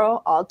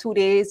tomorrow, all 2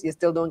 days, you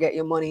still don't get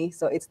your money.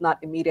 So it's not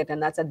immediate.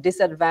 And that's a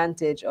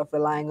disadvantage of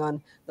relying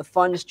on the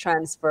funds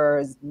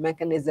transfers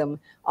mechanism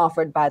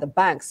offered by the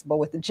banks. But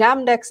with the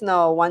JamDex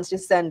now, once you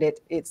send it,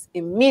 it's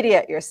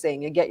immediate, you're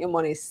saying. You get your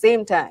money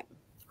same time.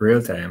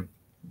 Real time.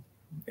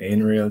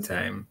 In real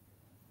time.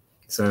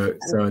 So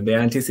the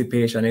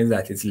anticipation is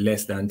that it's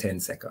less than 10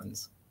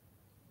 seconds.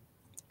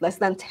 Less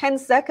than 10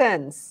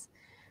 seconds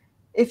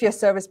if your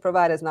service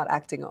provider is not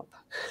acting up.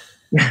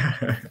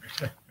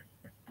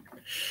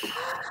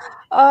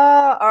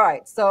 All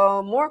right,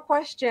 so more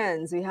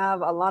questions. We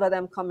have a lot of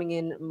them coming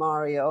in,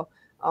 Mario.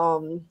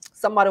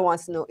 Somebody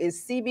wants to know,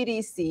 is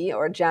CBDC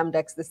or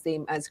JamDex the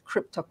same as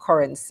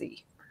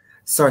cryptocurrency?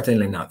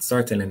 Certainly not.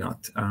 Certainly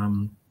not.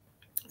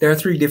 There are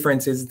three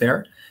differences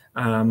there.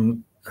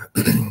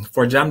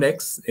 For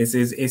JamDex, it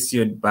is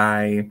issued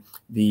by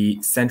the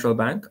central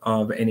bank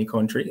of any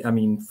country. I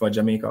mean, for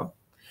Jamaica.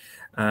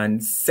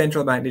 And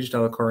central bank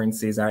digital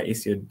currencies are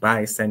issued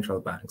by central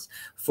banks.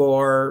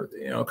 For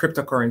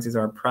cryptocurrencies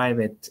are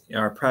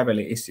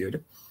privately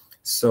issued.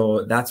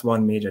 So that's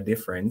one major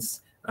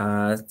difference.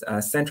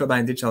 Central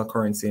bank digital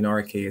currency, in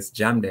our case,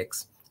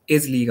 JamDex,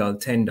 is legal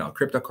tender.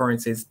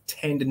 Cryptocurrencies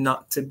tend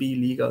not to be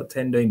legal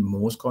tender in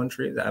most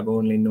countries. I've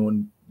only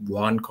known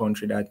one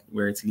country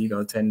where it's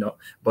legal tender,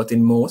 but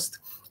in most,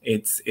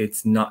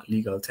 it's not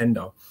legal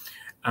tender.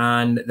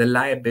 And the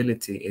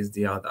liability is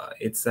the other.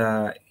 It's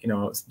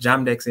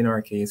JamDex in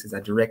our case is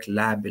a direct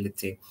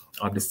liability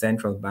of the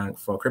central bank.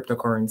 For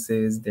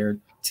cryptocurrencies, there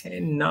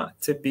tend not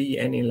to be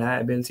any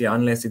liability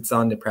unless it's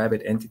on the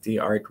private entity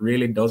or it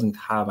really doesn't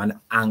have an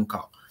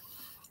anchor.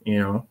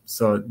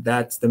 So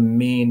that's the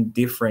main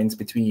difference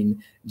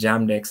between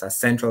JamDex, a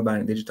central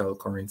bank digital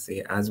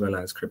currency, as well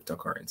as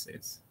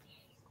cryptocurrencies.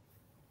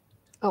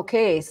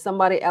 Okay,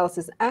 somebody else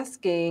is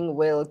asking,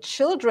 will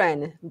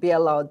children be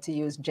allowed to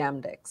use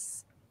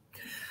JamDex?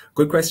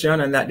 Good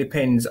question, and that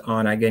depends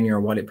on, again,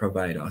 your wallet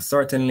provider.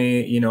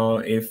 Certainly,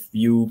 if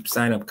you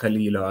sign up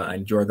Kalilah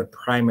and you're the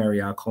primary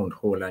account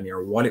holder and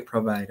your wallet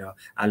provider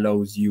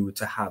allows you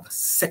to have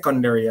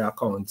secondary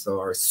accounts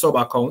or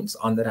sub-accounts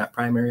under that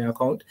primary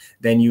account,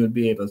 then you would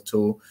be able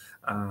to,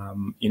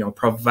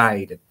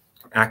 provide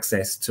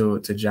access to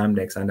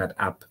JamDex and that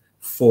app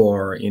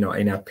for,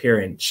 in a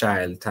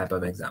parent-child type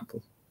of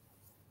example.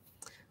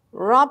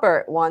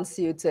 Robert wants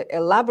you to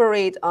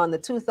elaborate on the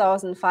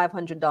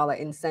 $2,500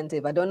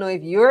 incentive. I don't know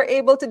if you're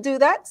able to do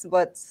that,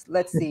 but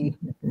let's see.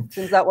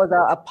 Since that was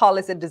a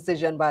policy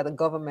decision by the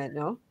government,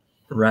 no?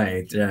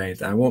 Right.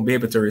 I won't be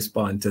able to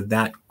respond to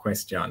that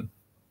question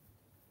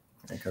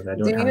because I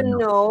don't have enough.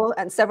 Know,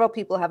 and several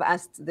people have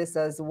asked this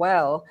as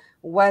well,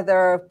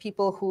 whether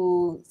people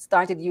who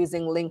started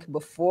using Link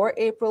before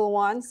April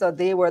 1, so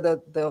they were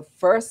the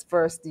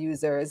first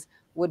users,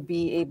 would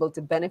be able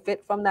to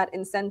benefit from that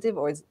incentive,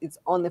 or it's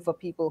only for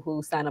people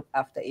who sign up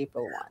after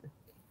April 1?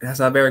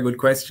 That's a very good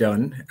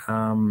question.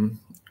 I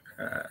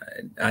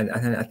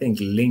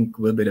think Link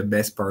will be the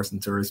best person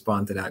to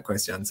respond to that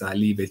question. So I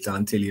leave it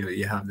until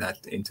you have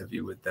that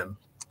interview with them.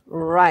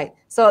 Right.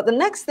 So the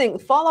next thing,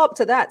 follow up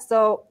to that.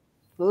 So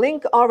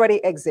Link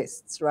already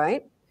exists,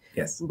 right?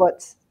 Yes.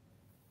 But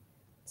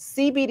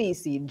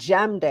CBDC,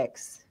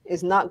 JamDex,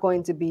 is not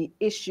going to be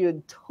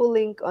issued to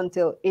Link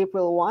until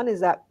April 1. Is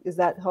that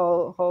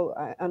how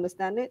I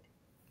understand it?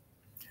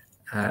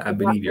 I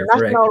believe you're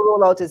correct. National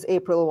rollout is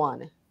April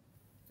 1.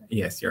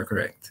 Yes, you're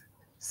correct.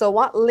 So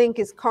what Link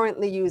is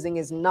currently using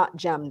is not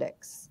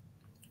JamDex.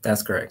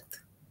 That's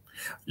correct.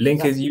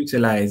 Link is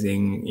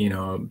utilizing,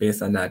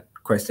 based on that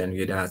question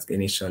you'd asked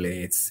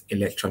initially, it's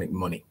electronic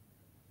money,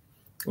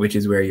 which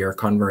is where you're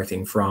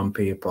converting from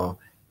paper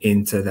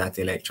into that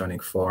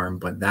electronic form,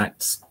 but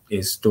that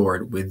is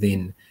stored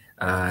within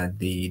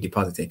the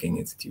deposit-taking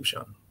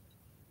institution.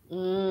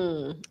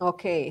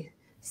 Okay.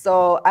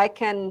 So I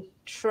can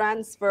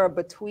transfer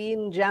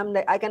between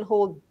JamDex. I can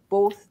hold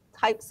both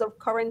types of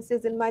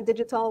currencies in my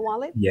digital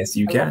wallet? Yes,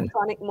 you can.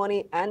 Electronic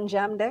money and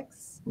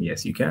JamDex?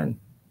 Yes, you can.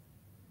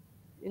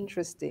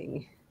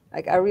 Interesting.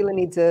 Like, I really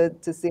need to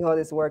see how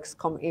this works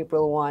come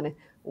April 1,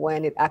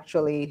 when it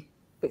actually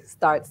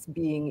starts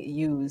being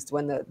used,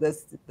 when the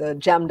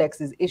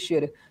JamDex is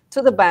issued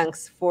to the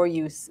banks for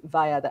use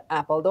via the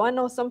app. Although I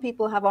know some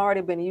people have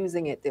already been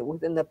using it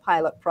within the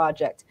pilot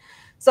project.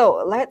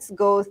 So let's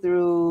go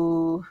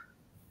through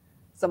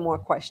some more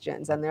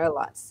questions, and there are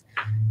lots.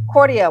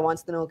 Cordia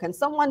wants to know, can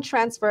someone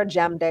transfer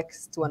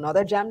JamDex to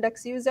another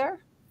JamDex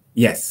user?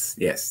 Yes,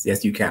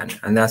 you can.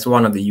 And that's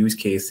one of the use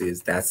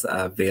cases that's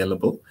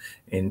available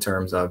in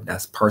terms of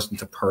that's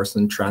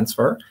person-to-person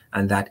transfer,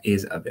 and that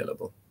is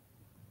available.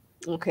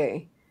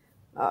 Okay.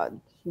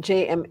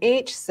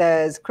 JMH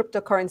says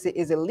cryptocurrency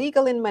is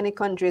illegal in many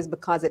countries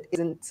because it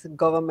isn't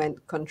government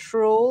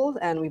controlled.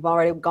 And we've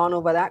already gone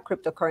over that.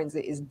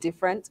 Cryptocurrency is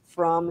different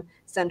from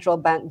central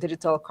bank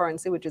digital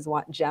currency, which is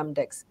what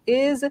JamDex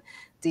is.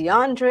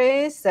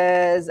 DeAndre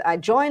says, I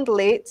joined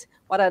late.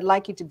 What I'd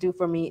like you to do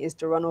for me is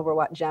to run over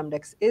what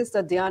JamDex is.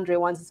 So DeAndre,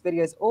 once this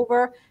video is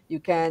over, you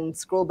can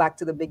scroll back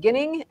to the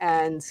beginning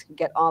and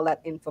get all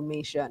that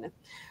information.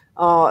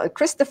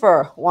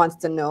 Christopher wants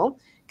to know,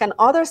 can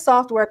other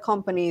software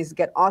companies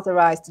get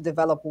authorized to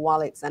develop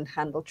wallets and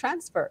handle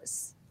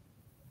transfers?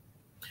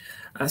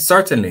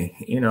 Certainly,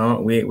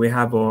 we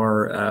have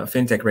our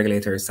fintech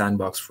regulatory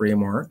sandbox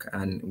framework,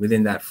 and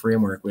within that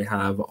framework, we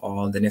have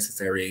all the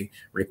necessary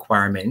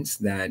requirements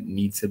that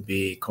need to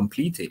be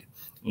completed,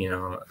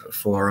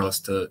 for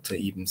us to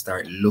even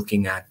start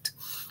looking at,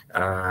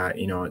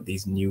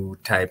 these new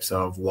types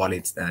of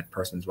wallets that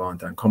persons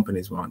want and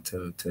companies want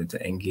to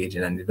engage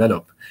in and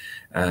develop.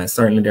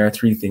 Certainly, there are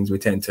three things we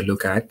tend to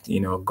look at,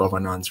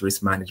 governance,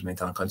 risk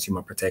management, and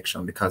consumer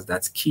protection, because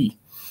that's key.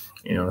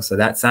 So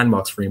that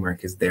sandbox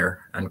framework is there,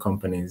 and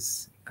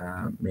companies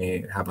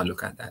may have a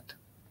look at that.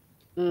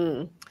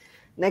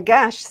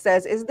 Nagash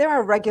says, is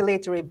there a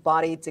regulatory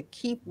body to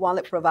keep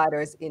wallet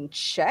providers in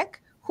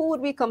check? Who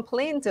would we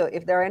complain to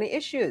if there are any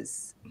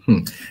issues?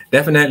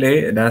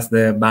 Definitely, that's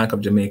the Bank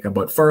of Jamaica.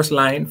 But first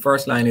line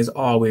is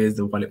always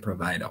the wallet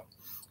provider.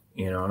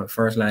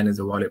 First line is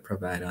the wallet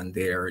provider and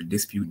their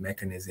dispute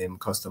mechanism,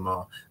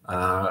 customer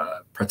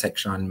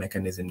protection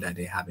mechanism that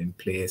they have in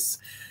place,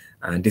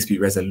 and dispute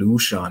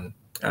resolution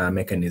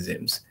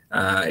mechanisms.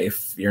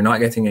 If you're not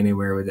getting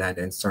anywhere with that,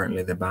 then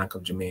certainly the Bank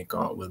of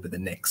Jamaica will be the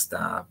next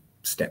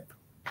step.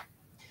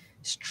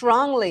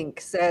 Stronglink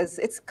says,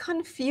 it's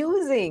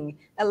confusing.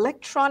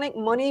 Electronic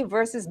money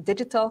versus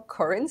digital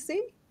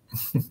currency?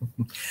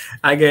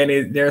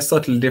 Again, there are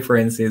subtle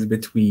differences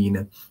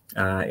between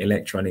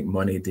electronic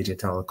money,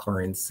 digital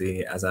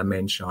currency. As I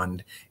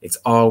mentioned, it's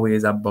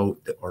always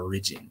about the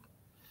origin.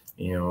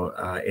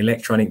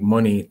 Electronic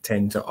money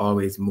tend to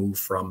always move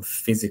from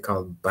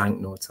physical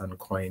banknotes and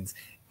coins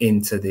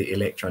into the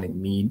electronic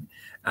mean,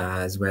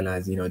 as well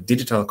as,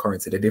 digital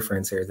currency. The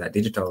difference here is that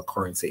digital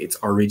currency, its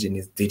origin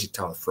is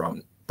digital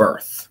from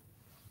birth.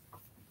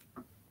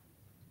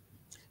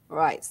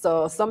 Right.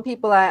 So some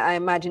people, I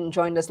imagine,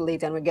 joined us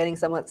late, and we're getting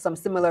some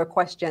similar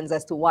questions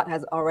as to what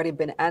has already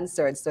been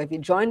answered. So if you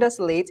joined us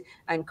late,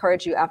 I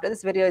encourage you, after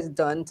this video is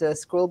done, to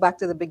scroll back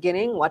to the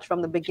beginning, watch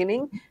from the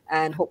beginning,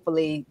 and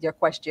hopefully your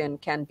question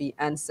can be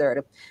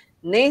answered.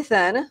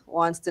 Nathan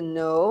wants to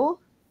know,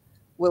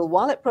 will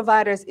wallet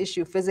providers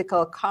issue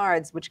physical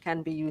cards which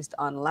can be used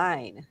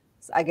online?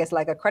 So I guess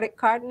like a credit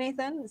card,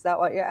 Nathan? Is that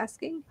what you're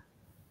asking?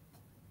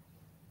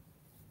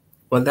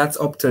 Well, that's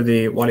up to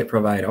the wallet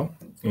provider.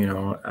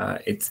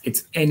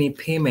 It's any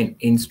payment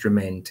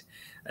instrument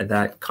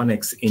that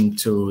connects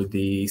into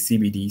the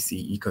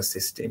CBDC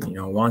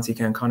ecosystem. Once you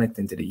can connect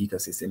into the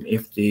ecosystem,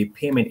 if the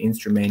payment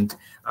instrument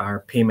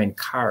are payment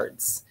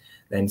cards,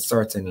 then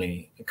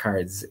certainly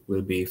cards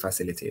will be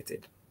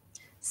facilitated.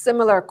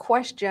 Similar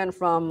question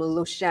from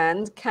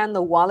Lushand. Can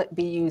the wallet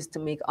be used to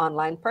make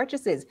online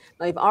purchases?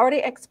 Now, you've already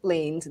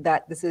explained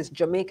that this is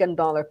Jamaican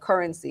dollar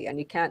currency and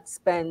you can't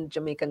spend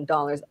Jamaican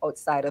dollars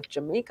outside of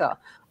Jamaica.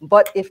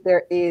 But if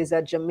there is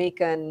a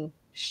Jamaican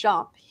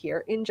shop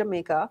here in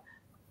Jamaica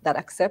that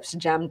accepts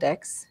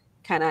JamDex,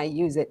 can I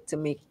use it to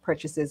make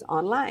purchases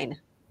online?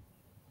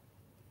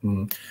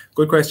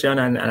 Good question.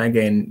 And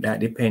again, that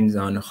depends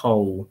on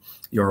how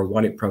your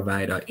wallet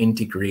provider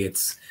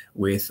integrates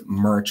with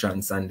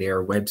merchants and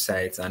their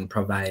websites and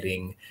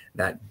providing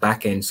that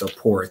backend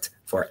support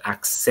for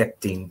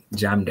accepting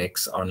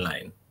JamDex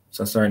online.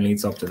 So certainly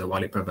it's up to the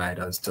wallet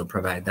providers to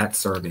provide that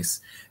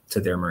service to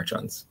their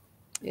merchants.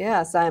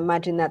 Yes, I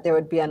imagine that there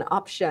would be an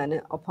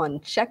option upon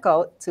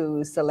checkout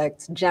to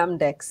select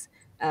JamDex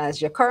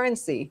as your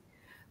currency.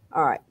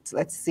 All right,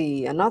 let's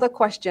see. Another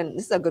question.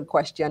 This is a good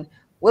question.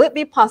 Will it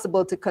be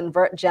possible to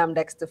convert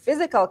JamDex to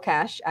physical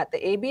cash at the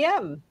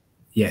ABM?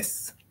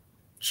 Yes.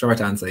 Short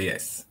answer,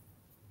 yes.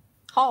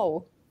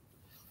 How?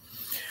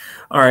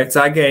 All right.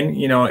 So again,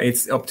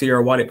 it's up to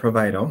your wallet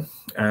provider.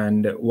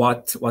 And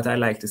what I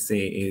like to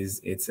say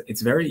is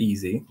it's very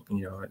easy,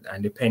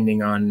 and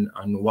depending on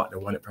what the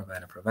wallet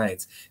provider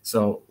provides.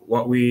 So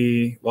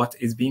what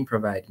is being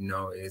provided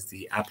now is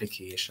the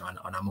application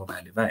on a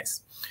mobile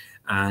device,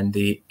 and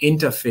the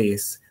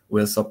interface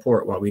will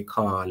support what we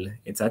call,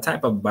 it's a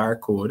type of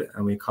barcode,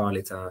 and we call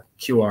it a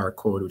QR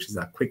code, which is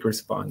a quick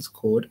response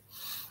code.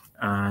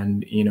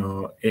 And,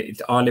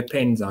 it all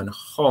depends on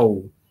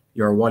how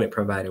your wallet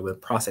provider will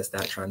process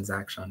that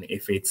transaction.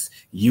 If it's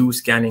you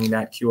scanning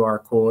that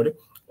QR code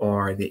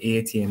or the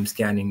ATM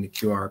scanning the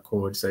QR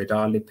code. So it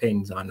all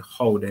depends on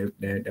how they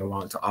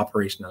want to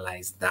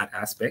operationalize that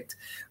aspect.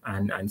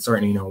 And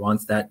certainly,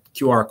 once that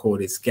QR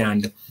code is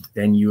scanned,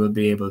 then you will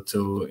be able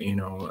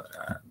to,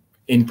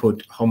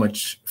 input how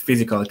much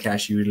physical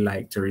cash you would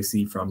like to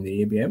receive from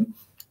the ABM,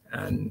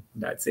 and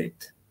that's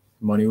it.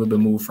 Money will be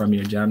moved from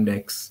your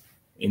JamDex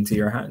into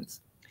your hands.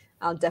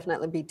 I'll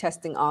definitely be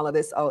testing all of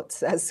this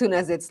out as soon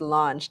as it's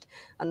launched.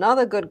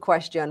 Another good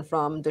question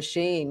from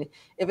Deshane.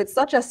 If it's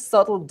such a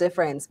subtle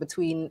difference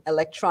between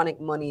electronic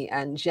money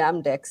and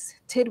JamDex,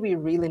 did we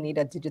really need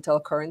a digital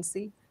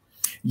currency?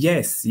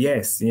 Yes,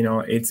 yes.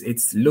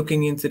 It's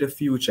looking into the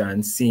future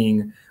and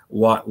seeing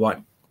what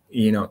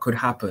could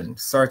happen.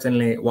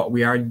 Certainly, what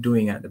we are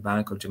doing at the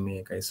Bank of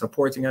Jamaica is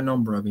supporting a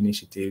number of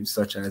initiatives,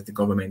 such as the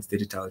government's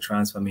digital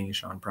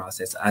transformation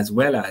process, as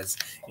well as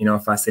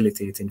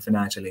facilitating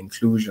financial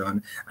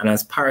inclusion. And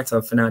as part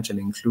of financial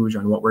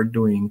inclusion, what we're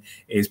doing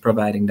is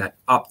providing that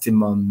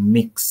optimum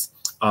mix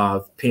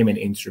of payment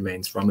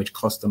instruments from which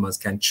customers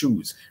can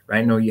choose.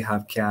 Right now, you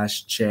have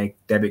cash, check,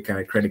 debit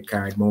card, credit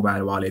card,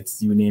 mobile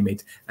wallets, you name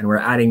it, and we're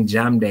adding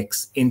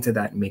JamDex into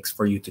that mix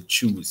for you to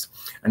choose.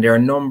 And there are a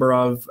number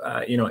of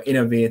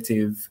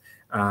innovative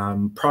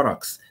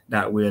products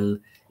that will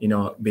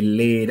be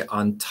laid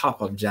on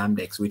top of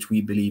JamDex, which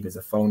we believe is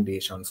a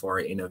foundation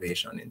for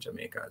innovation in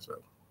Jamaica as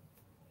well.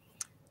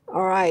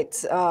 All right,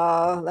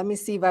 let me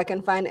see if I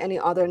can find any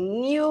other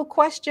new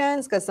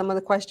questions, because some of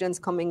the questions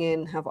coming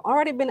in have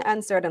already been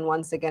answered. And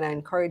once again, I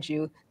encourage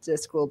you to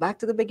scroll back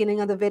to the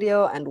beginning of the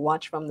video and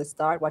watch from the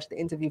start, watch the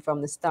interview from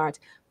the start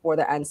for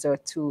the answer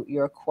to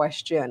your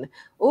question.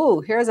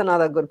 Oh, here's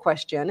another good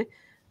question.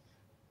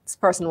 This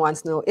person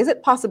wants to know, is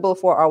it possible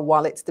for our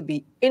wallets to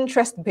be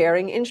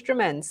interest-bearing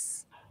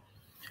instruments?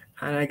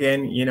 And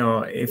again,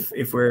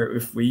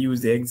 if we use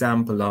the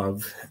example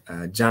of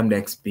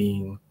JamDex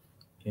being,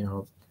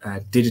 a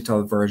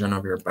digital version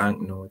of your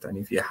banknote, and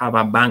if you have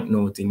a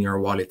banknote in your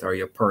wallet or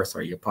your purse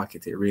or your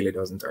pocket, it really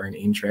doesn't earn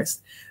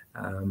interest.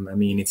 I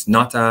mean, it's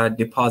not a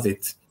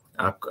deposit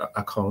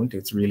account,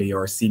 it's really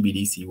your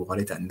CBDC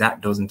wallet, and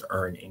that doesn't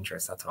earn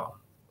interest at all.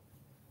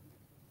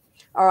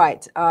 All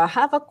right, I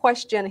have a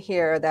question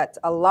here that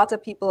a lot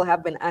of people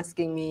have been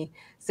asking me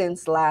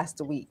since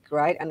last week,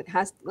 right? And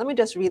let me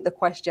just read the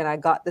question. I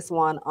got this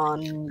one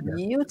on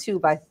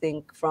YouTube, I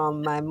think,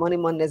 from my Money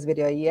Mondays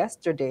video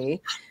yesterday.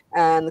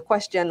 And the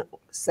question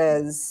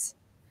says,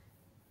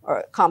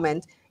 or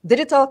comment,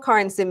 digital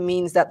currency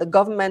means that the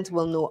government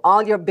will know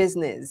all your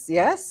business.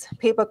 Yes,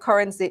 paper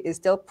currency is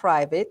still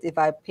private. If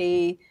I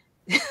pay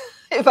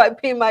if I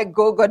pay my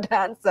go-go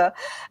dancer,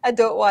 I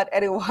don't want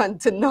anyone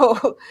to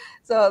know.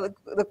 So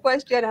the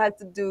question has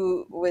to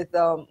do with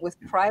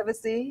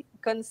privacy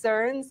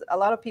concerns. A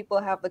lot of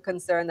people have the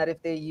concern that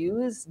if they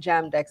use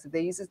JamDex, if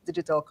they use this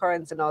digital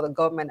currency, now the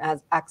government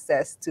has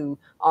access to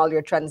all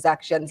your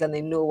transactions and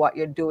they know what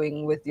you're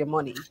doing with your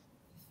money.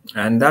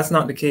 And that's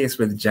not the case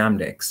with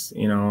JamDex.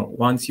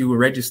 Once you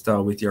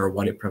register with your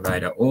wallet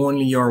provider,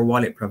 only your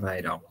wallet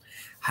provider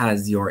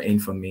has your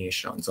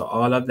information. So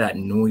all of that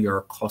know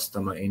your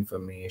customer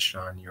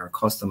information, your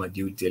customer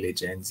due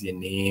diligence, your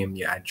name,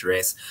 your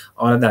address,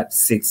 all of that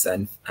sits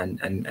and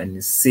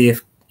is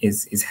safe,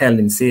 is held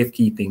in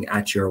safekeeping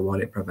at your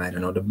wallet provider.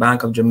 Now, the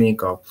Bank of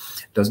Jamaica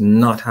does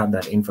not have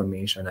that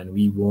information, and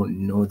we won't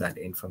know that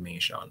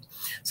information.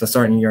 So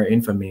certainly your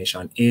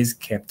information is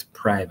kept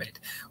private.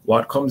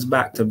 What comes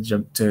back to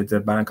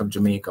the Bank of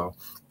Jamaica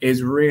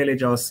is really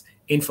just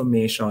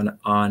information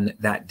on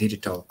that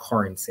digital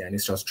currency, and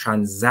it's just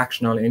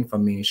transactional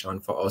information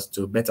for us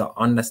to better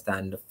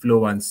understand the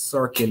flow and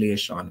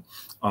circulation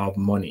of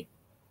money.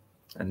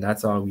 And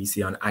that's all we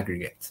see on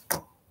aggregate.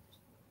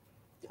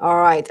 All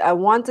right. I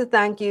want to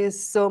thank you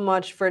so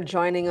much for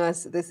joining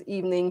us this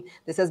evening.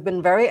 This has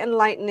been very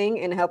enlightening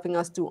in helping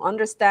us to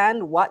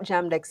understand what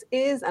JamDex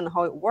is and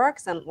how it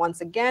works. And once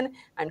again,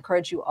 I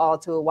encourage you all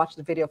to watch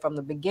the video from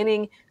the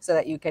beginning so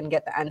that you can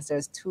get the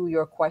answers to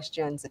your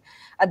questions.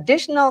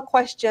 Additional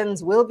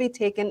questions will be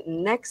taken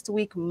next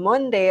week,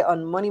 Monday,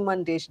 on Money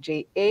Mondays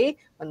JA,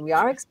 when we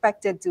are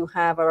expected to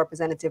have a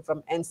representative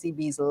from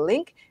NCB's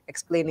link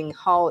explaining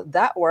how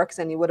that works.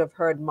 And you would have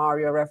heard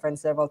Mario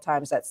reference several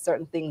times that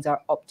certain things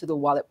are up to the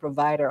wallet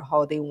provider,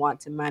 how they want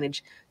to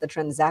manage the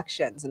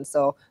transactions. And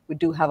so we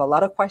do have a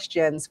lot of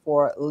questions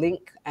for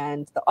Link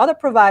and the other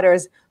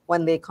providers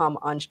when they come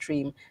on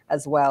stream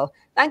as well.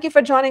 Thank you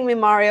for joining me,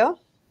 Mario.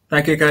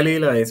 Thank you,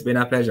 Kalilah. It's been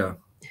a pleasure.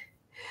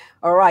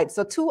 All right,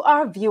 so to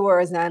our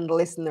viewers and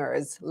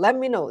listeners, let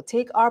me know,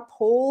 take our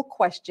poll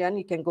question.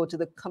 You can go to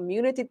the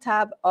community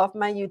tab of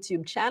my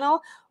YouTube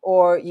channel,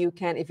 or you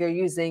can, if you're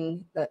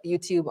using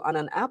YouTube on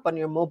an app on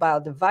your mobile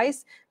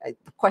device, the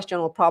question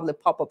will probably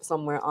pop up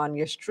somewhere on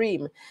your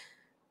stream.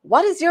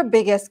 What is your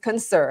biggest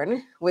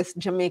concern with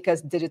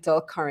Jamaica's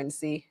digital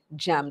currency,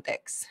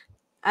 JamDex?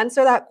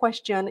 Answer that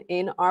question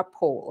in our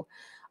poll.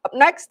 Up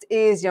next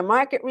is your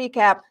market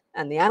recap,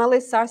 and the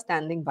analysts are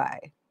standing by.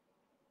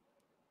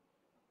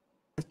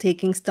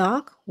 Taking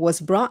Stock was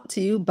brought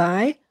to you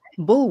by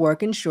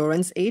Bulwark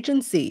Insurance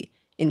Agency.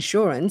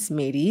 Insurance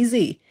made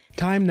easy.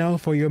 Time now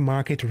for your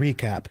market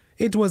recap.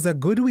 It was a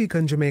good week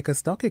on Jamaica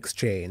Stock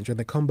Exchange, with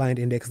the combined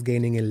index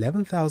gaining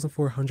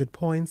 11,400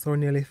 points, or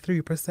nearly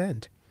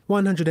 3%.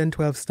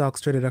 112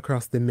 stocks traded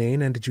across the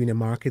main and junior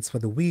markets for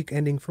the week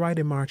ending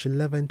Friday, March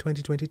 11,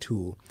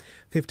 2022.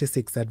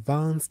 56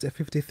 advanced,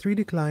 53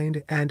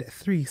 declined, and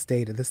 3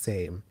 stayed the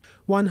same.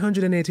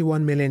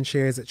 181 million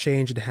shares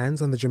changed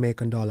hands on the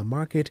Jamaican dollar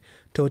market,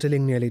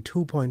 totaling nearly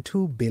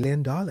 $2.2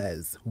 billion.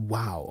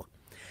 Wow!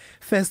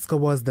 Fesco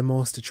was the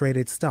most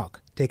traded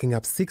stock, taking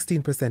up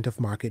 16% of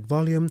market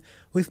volume,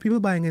 with people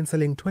buying and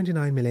selling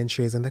 29 million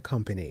shares in the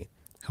company.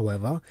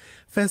 However,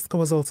 Fesco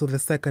was also the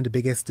second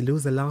biggest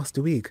loser last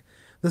week.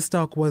 The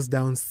stock was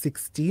down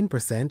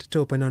 16% to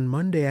open on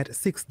Monday at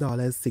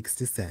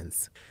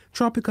 $6.60.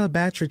 Tropical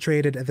Battery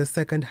traded the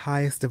second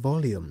highest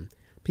volume.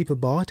 People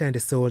bought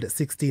and sold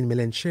 16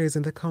 million shares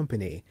in the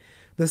company.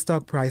 The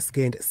stock price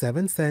gained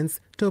 7 cents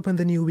to open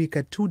the new week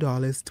at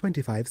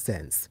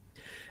 $2.25.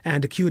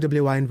 And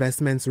QWI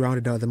Investments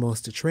rounded out the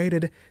most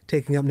traded,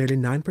 taking up nearly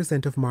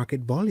 9% of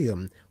market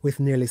volume, with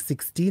nearly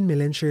 16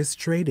 million shares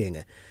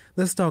trading.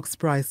 The stock's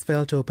price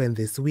fell to open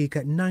this week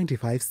at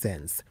 95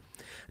 cents.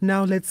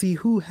 Now let's see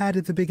who had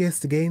the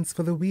biggest gains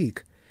for the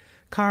week.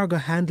 Cargo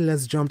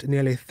handlers jumped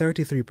nearly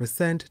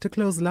 33% to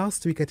close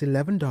last week at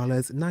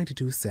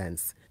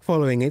 $11.92.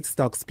 Following its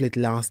stock split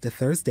last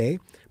Thursday,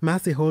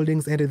 Massy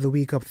Holdings ended the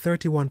week up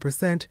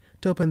 31%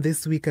 to open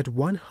this week at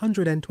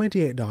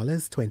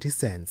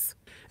 $128.20.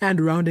 And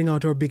rounding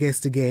out our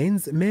biggest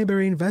gains,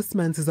 Mayberry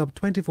Investments is up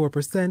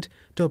 24%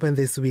 to open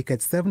this week at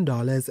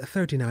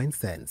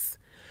 $7.39.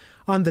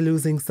 On the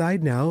losing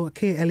side now,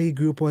 KLE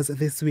Group was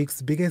this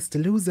week's biggest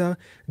loser,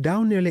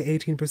 down nearly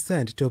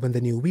 18% to open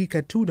the new week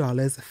at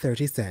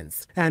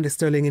 $2.30. And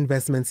Sterling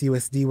Investments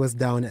USD was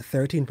down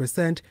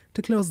 13%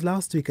 to close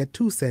last week at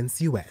 2 cents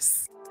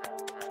US.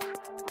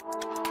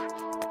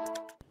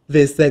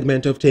 This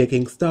segment of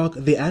Taking Stock,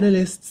 The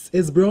Analysts,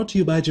 is brought to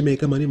you by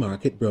Jamaica Money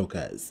Market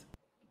Brokers.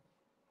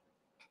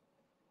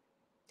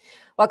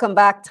 Welcome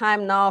back.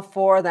 Time now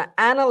for the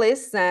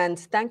analysts. And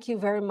thank you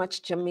very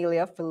much,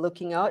 Jamelia, for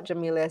looking out.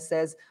 Jamelia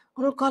says,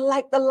 oh, God,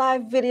 like the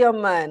live video,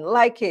 man.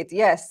 Like it.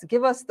 Yes,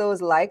 give us those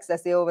likes. I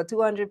see over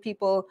 200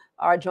 people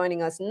are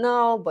joining us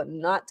now, but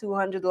not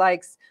 200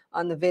 likes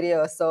on the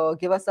video. So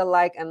give us a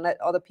like and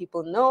let other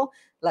people know.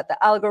 Let the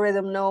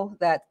algorithm know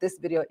that this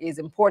video is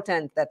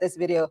important, that this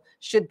video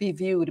should be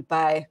viewed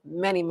by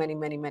many, many,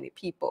 many, many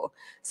people.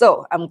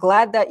 So I'm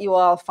glad that you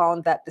all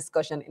found that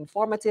discussion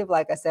informative.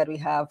 Like I said, we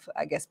have,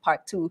 I guess,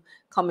 part 2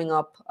 coming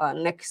up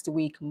next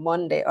week,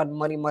 Monday, on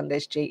Money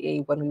Mondays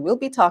JA, when we will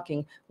be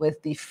talking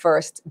with the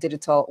first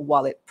digital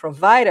wallet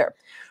provider.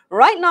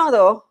 Right now,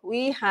 though,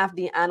 we have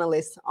the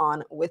analysts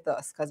on with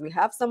us because we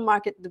have some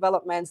market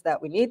developments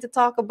that we need to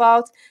talk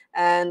about.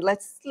 And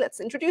let's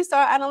introduce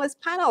our analyst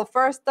panel.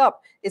 First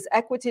up is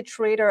equity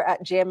trader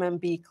at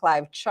JMMB,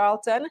 Clive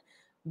Charlton,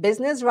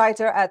 business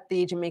writer at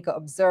the Jamaica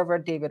Observer,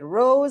 David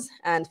Rose,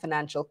 and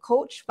financial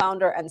coach,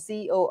 founder, and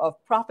CEO of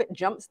Profit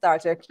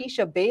Jumpstarter,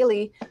 Keisha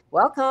Bailey.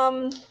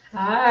 Welcome.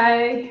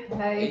 Hi.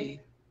 Hi.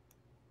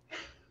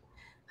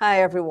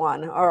 Hi,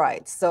 everyone. All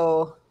right.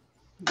 So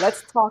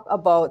let's talk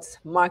about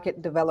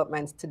market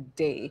developments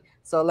today.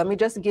 So let me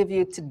just give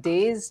you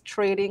today's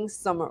trading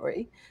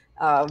summary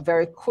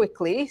very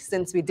quickly,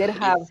 since we did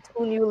have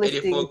 2 new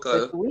listings this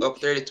EduFocal week. up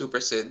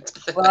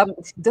 32%. Well,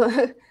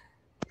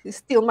 you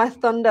steal my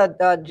thunder,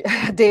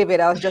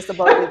 David. I was just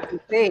about to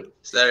say.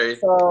 Sorry.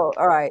 So,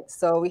 all right.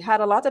 So we had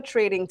a lot of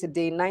trading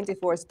today,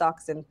 94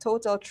 stocks in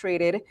total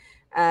traded.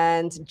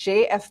 And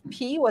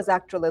JFP was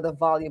actually the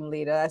volume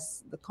leader.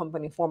 That's the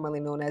company formerly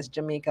known as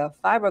Jamaica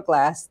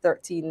Fiberglass,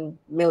 13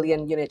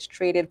 million units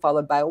traded,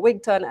 followed by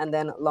Wigton and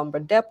then Lumber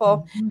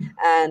Depot.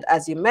 And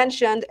as you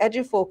mentioned,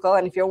 EduFocal.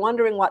 And if you're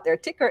wondering what their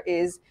ticker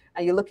is,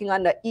 and you're looking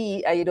on the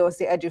E and you don't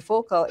see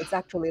EduFocal, it's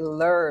actually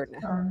Learn,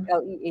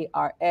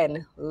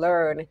 L-E-A-R-N.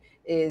 Learn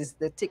is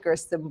the ticker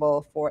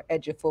symbol for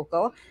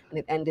EduFocal, and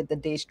it ended the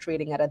day's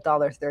trading at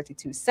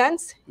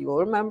 $1.32. You will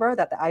remember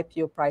that the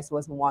IPO price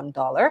was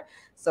 $1,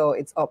 so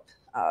it's up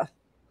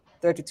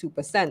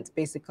 32%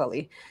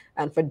 basically.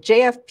 And for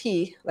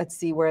JFP, let's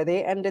see where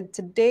they ended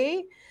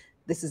today.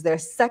 This is their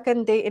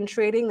second day in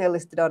trading. They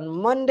listed on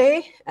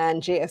Monday,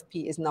 and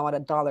JFP is now at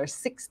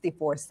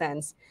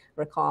 $1.64.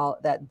 Recall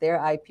that their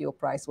IPO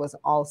price was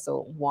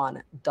also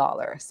 $1.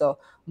 So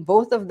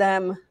both of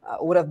them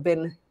would have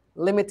been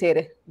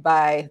limited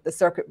by the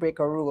circuit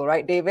breaker rule,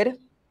 right, David?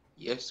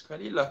 Yes,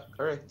 Kalilah,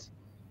 correct.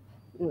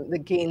 The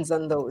gains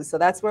on those. So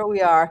that's where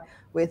we are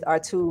with our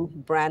 2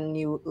 brand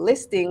new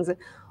listings.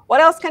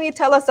 What else can you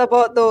tell us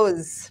about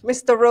those,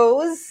 Mr.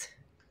 Rose?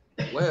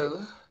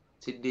 Well,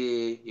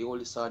 today you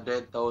only saw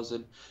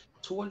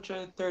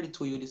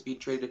 9,232 units being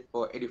traded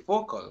for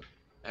EduFocal.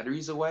 And the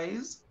reason why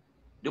is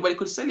nobody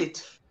could sell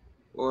it.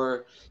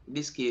 Or in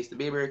this case, the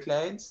Mayberry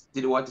clients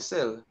didn't want to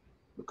sell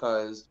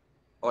because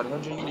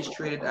 100 units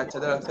traded at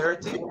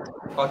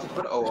 $1.30, caught it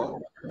for an hour,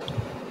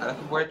 and a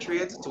few more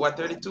trades to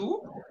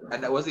 132,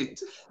 and that was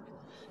it.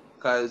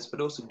 Because for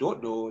those who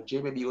don't know,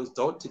 JMB was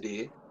down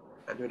today,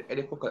 and when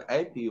EduFocal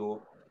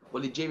IPO,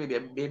 only JMB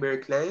and Mayberry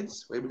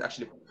clients were able to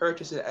actually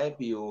purchase the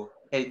IPO.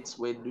 Hence,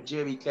 when the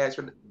JMB clients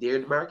were there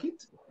in the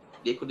market,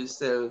 they couldn't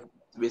sell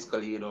to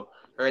basically,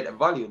 earn a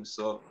volume.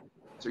 So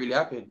It's really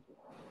happened.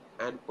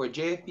 And for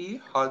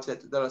JFP, halted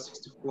at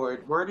 $1.64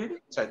 in the morning,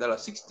 sorry,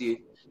 $1.60,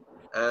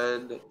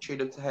 and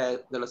traded to high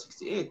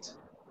 $1.68.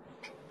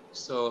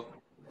 So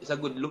it's a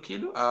good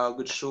looking,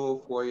 good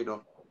show for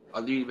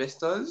all the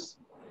investors,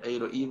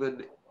 and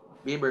even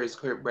Mayberry's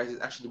current price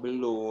is actually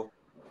below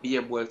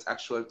BM1's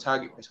actual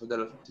target price of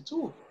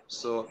 $1.52.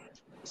 So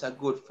it's a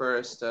good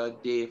first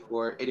day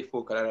for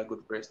EduFocal and a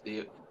good first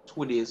day,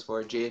 2 days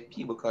for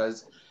JFP,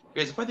 because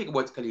here's the funny thing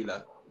about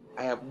Kalilah.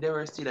 I have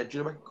never seen a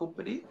junior market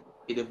company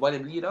in a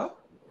volume leader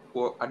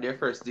on their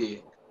first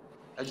day.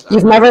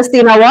 You've never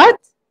seen a what?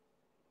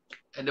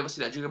 I've never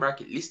seen a junior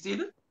market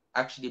listing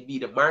actually be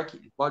the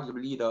market volume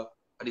leader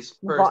on its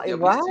first day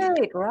of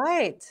listing.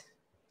 Right.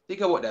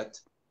 Think about that.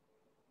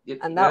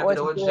 And that was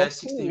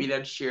 160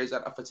 million shares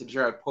are offered to the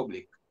general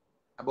public.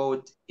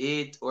 About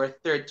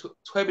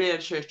 12 million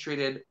shares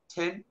traded,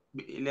 10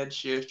 million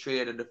shares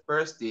traded on the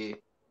first day,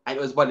 and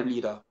it was volume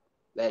leader.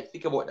 Like,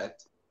 think about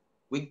that.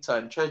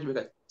 Wington trying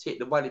to take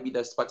the volume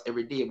leader spot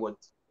every day, but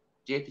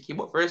JP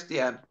came up first day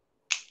and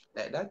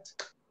like that.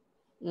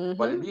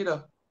 Volume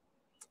leader.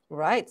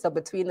 Right. So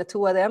between the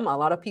two of them, a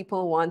lot of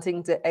people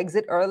wanting to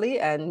exit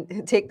early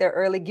and take their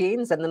early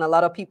gains. And then a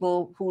lot of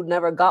people who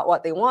never got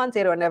what they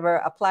wanted or never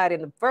applied in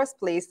the first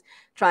place,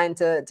 trying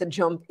to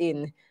jump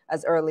in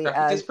as early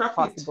as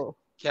possible.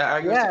 Yeah,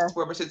 argue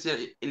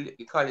 64%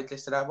 you call it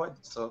less than that one.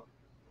 So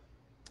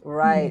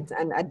right.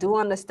 And I do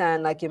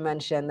understand, like you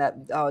mentioned,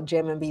 that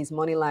JMB's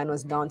money line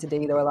was down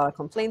today. There were a lot of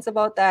complaints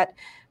about that.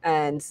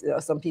 And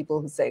some people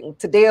who saying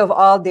today of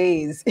all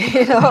days,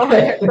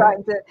 they're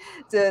trying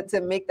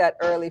to make that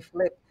early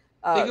flip.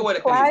 Think about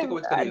it, Clive,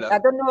 Kalilah. I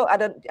don't know.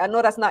 I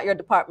know that's not your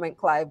department,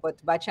 Clive,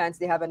 but by chance,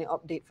 do you have any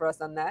update for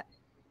us on that?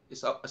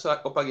 It's up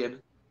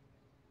again.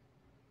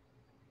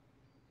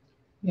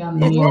 Yeah,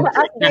 can you hear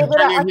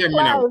me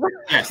now?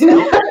 Yes.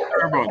 Sorry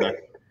about that.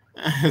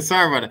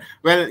 Sorry about that.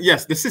 Well,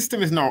 yes, the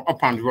system is now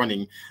up and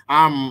running.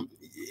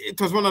 It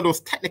was one of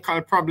those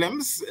technical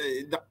problems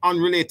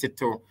unrelated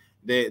to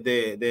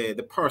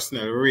the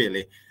personnel,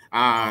 really.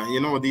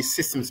 These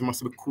systems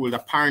must be cooled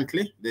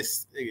apparently.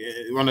 This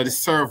one of the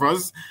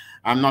servers,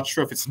 I'm not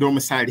sure if it's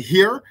domiciled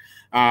here,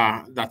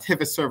 that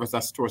heavy servers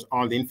that stores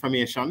all the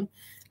information.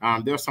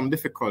 There were some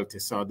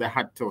difficulties, so they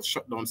had to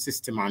shut down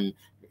system and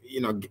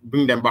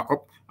bring them back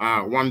up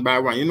one by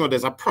one.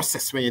 There's a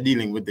process when you're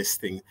dealing with this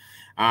thing.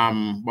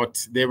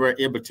 But they were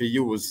able to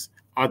use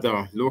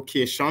other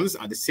locations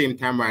at the same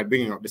time while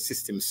bringing up the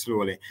system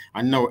slowly.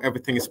 And now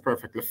everything is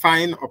perfectly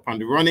fine, up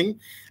and running.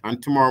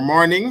 And tomorrow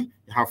morning,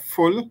 you have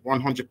full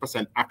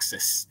 100%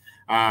 access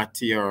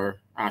to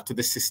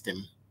the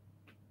system.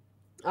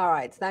 All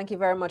right. Thank you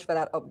very much for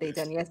that update.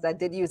 And yes, I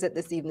did use it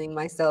this evening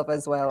myself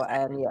as well.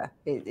 And yeah,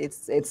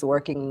 it's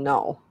working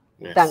now,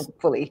 yes.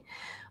 Thankfully.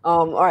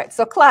 All right.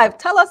 So Clive,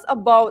 tell us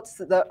about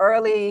the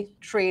early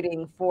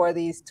trading for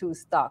these two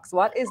stocks.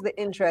 What is the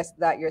interest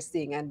that you're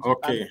seeing? And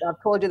okay.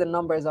 I've told you the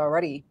numbers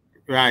already.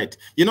 Right.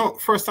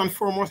 First and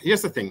foremost,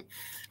 here's the thing.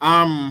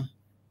 When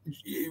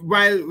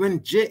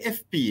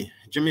JFP,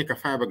 Jamaica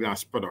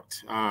Fiberglass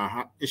Product,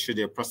 issued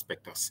their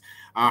prospectus,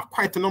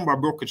 quite a number of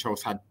brokerage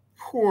houses had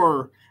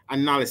poor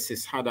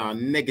analysis, had a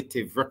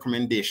negative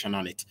recommendation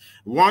on it.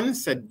 One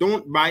said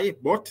don't buy,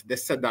 but they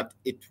said that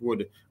it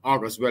would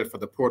augur well for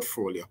the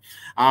portfolio.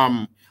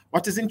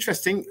 What is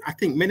interesting, I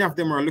think many of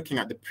them are looking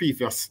at the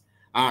previous,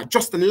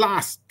 just the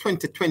last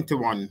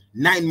 2021,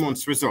 9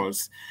 months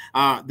results.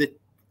 The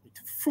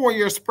 4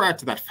 years prior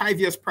to that, 5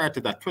 years prior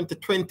to that,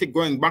 2020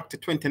 going back to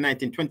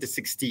 2019,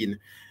 2016,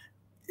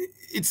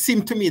 it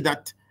seemed to me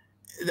that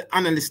the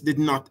analysts did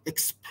not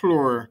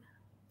explore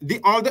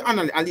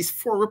at least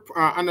 4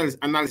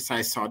 analysts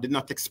I saw did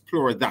not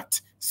explore that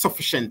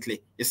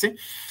sufficiently. You see,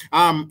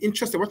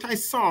 interesting. What I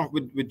saw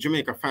with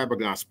Jamaica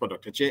Fiberglass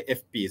Product,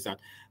 JFP, is that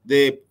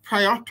the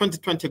prior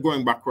 2020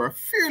 going back were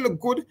fairly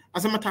good.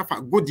 As a matter of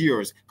fact, good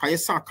years. Because you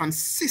saw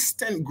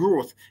consistent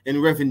growth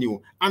in revenue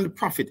and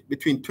profit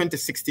between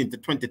 2016 to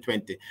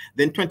 2020.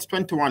 Then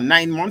 2021,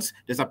 9 months,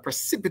 there's a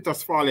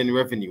precipitous fall in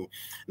revenue.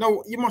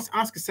 Now you must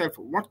ask yourself,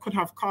 what could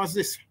have caused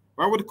this?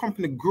 Why would the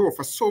company grow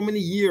for so many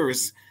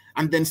years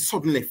and then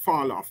suddenly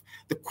fall off?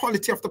 The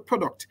quality of the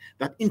product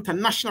that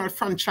international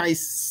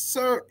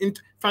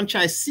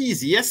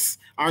franchisees, yes,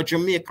 are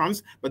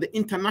Jamaicans, but the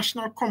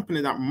international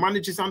company that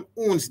manages and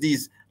owns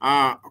these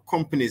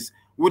companies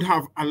would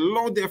have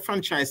allowed their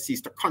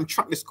franchisees to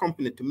contract this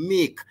company to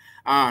make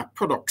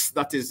products,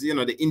 that is,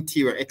 the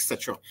interior,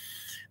 etc.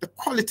 The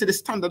quality, the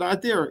standard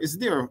is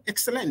there,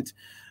 excellent.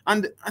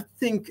 And I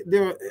think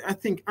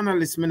many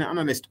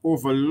analysts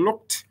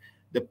overlooked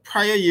the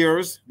prior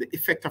years, the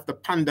effect of the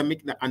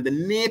pandemic, and the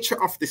nature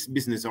of this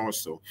business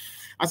also.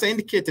 As I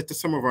indicated to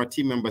some of our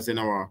team members in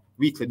our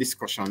weekly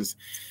discussions,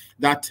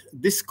 that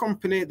this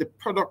company, the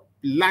product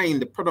line,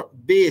 the product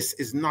base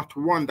is not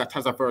one that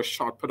has a very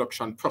short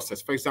production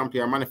process. For example,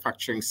 you're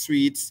manufacturing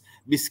sweets,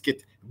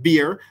 biscuit,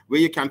 beer,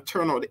 where you can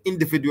turn out the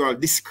individual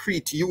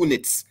discrete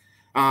units.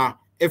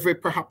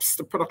 Perhaps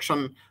the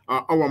production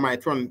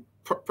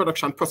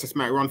production process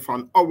might run for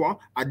an hour,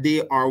 a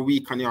day, or a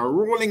week, and you're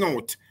rolling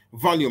out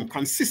volume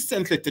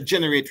consistently to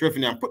generate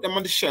revenue and put them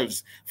on the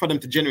shelves for them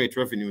to generate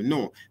revenue.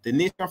 No, the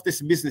nature of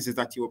this business is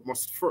that you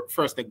must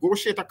first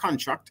negotiate a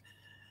contract.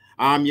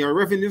 Your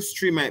revenue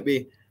stream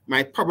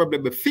might probably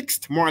be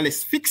fixed, more or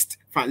less fixed,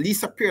 for at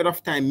least a period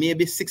of time,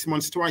 maybe 6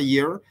 months to a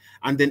year.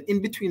 And then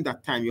in between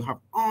that time, you have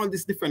all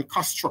this different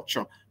cost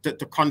structure to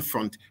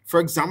confront. For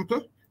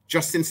example,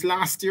 just since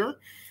last year,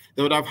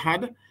 they would have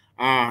had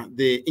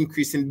the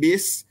increase in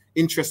base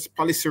interest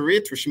policy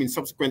rate, which means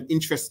subsequent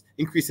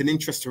increase in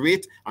interest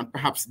rate and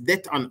perhaps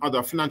debt on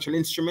other financial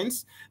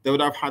instruments. They would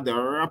have had a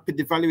rapid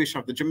devaluation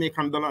of the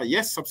Jamaican dollar.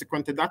 Yes,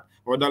 subsequent to that,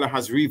 our dollar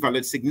has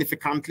revalued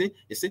significantly,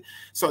 you see.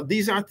 So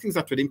these are things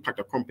that would impact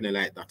a company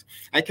like that.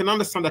 I can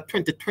understand that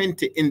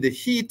 2020, in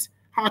the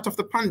heart of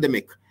the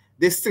pandemic,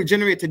 they still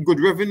generated good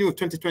revenue,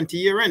 2020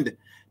 year end.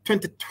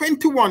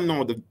 2021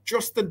 now,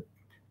 just the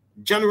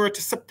January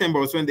to September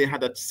was when they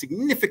had a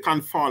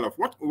significant fall off.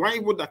 Why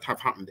would that have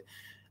happened?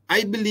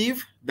 I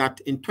believe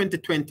that in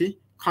 2020,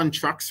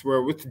 contracts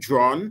were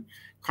withdrawn,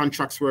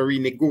 contracts were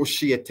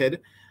renegotiated,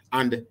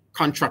 and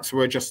contracts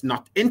were just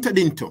not entered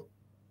into.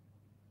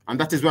 And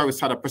that is why we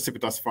saw a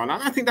precipitous fall.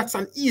 And I think that's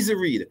an easy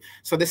read.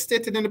 So they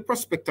stated in the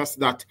prospectus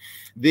that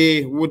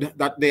they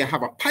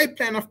have a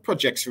pipeline of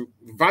projects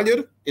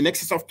valued in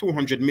excess of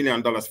 $200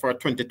 million for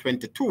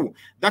 2022.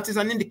 That is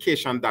an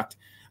indication that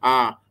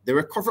the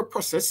recovery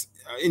process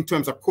in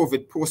terms of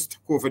COVID,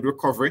 post-COVID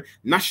recovery,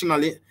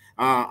 nationally,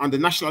 and the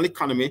national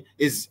economy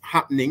is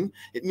happening.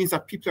 It means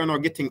that people are now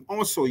getting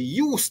also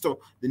used to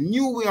the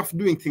new way of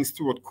doing things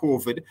throughout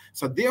COVID.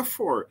 So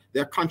therefore,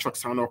 their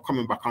contracts are now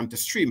coming back onto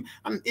stream.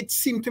 And it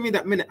seemed to me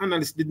that many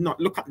analysts did not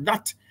look at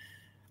that.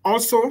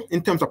 Also,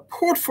 in terms of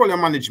portfolio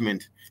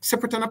management,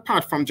 separate and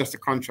apart from just a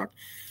contract,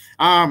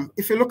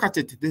 if you look at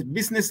it, the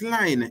business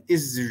line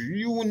is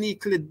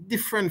uniquely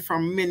different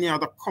from many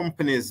other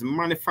companies,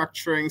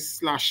 manufacturing /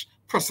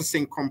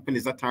 processing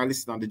companies that are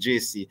listed on the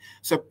JC.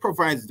 So it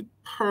provides the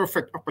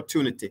perfect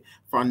opportunity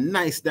for a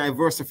nice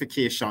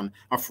diversification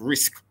of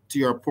risk to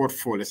your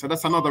portfolio. So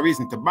that's another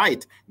reason to buy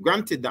it.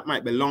 Granted, that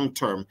might be long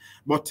term,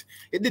 but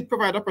it did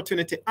provide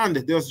opportunity. And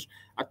there's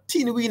a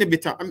teeny weeny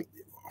bit of,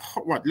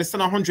 less than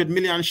 100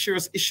 million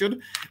shares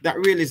issued. That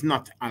really is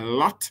not a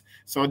lot.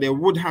 So there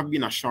would have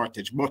been a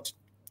shortage. But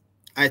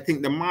I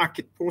think the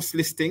market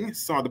post-listing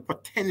saw the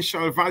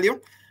potential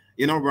value.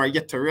 You know, we're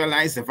yet to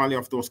realize the value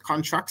of those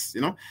contracts.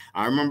 You know,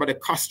 I remember the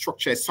cost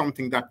structure is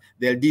something that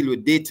they'll deal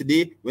with day to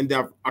day when they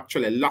have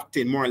actually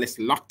more or less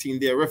locked in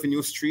their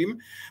revenue stream.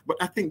 But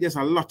I think there's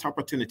a lot of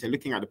opportunity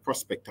looking at the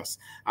prospectus.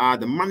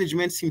 The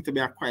management seems to be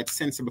a quite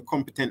sensible,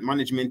 competent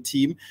management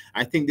team.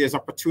 I think there's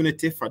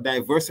opportunity for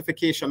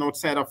diversification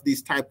outside of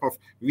these type of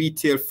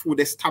retail food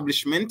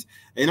establishment.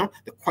 You know,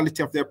 the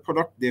quality of their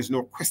product, there's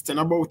no question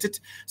about it.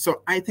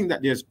 So I think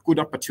that there's good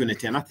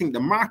opportunity. And I think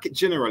the market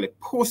generally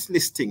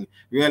post-listing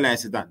realizes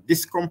that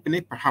this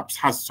company perhaps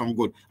has some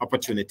good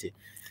opportunity.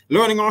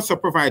 Learning also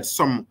provides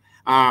some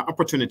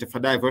opportunity for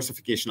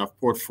diversification of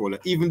portfolio,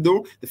 even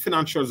though the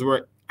financials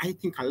were, I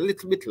think, a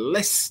little bit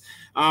less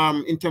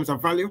in terms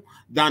of value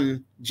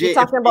than JFP. You're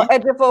talking about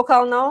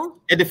EduFocal now?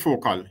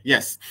 EduFocal,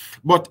 yes.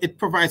 But it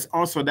provides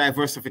also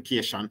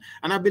diversification.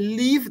 And I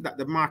believe that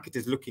the market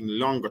is looking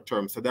longer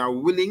term. So they are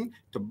willing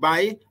to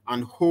buy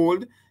and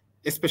hold,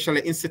 especially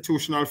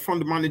institutional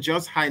fund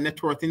managers, high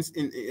net worth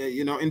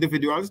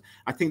individuals.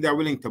 I think they're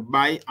willing to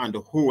buy and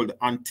hold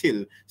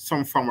until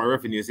some form of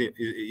revenues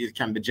it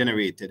can be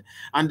generated.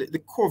 And the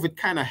COVID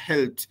kind of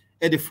helped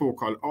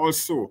EduFocal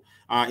also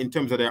in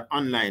terms of their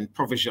online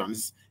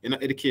provisions,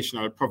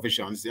 educational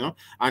provisions,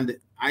 and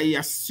I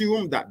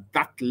assume that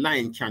that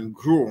line can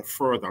grow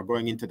further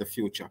going into the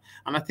future.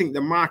 And I think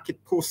the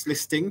market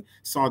post-listing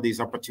saw these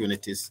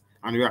opportunities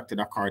and reacted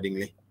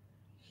accordingly.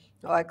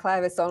 Oh,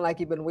 Clive, it sounds like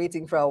you've been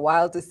waiting for a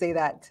while to say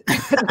that.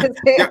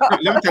 Yeah,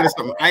 let me tell you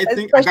something. I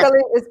think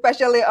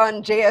especially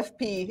on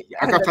JFP.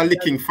 I got a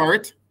licking for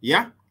it,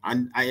 yeah.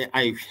 And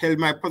I held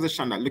my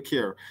position that, look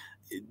here,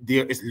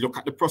 look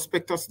at the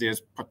prospectus,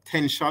 there's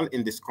potential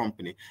in this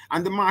company.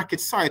 And the market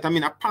saw it. I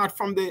mean, apart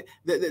from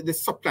the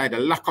supply, the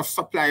lack of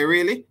supply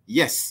really,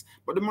 yes.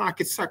 But the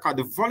market saw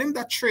the volume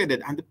that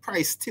traded and the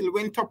price still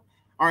went up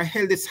or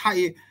held its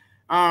high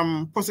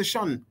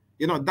position.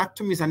 That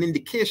to me is an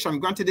indication.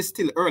 Granted, it's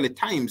still early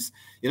times,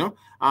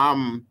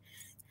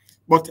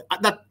 but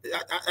at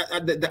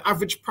the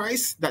average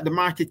price that the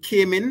market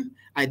came in,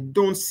 I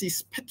don't see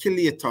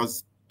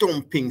speculators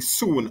dumping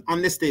soon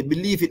unless they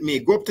believe it may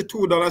go up to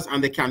 $2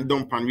 and they can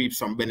dump and reap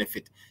some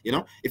benefit.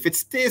 If it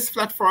stays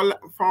flat for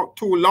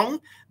too long,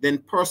 then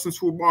persons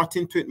who bought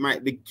into it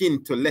might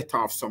begin to let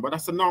off some. But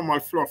that's a normal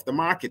flow of the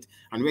market,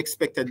 and we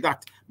expected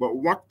that. But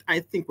what I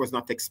think was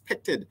not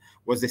expected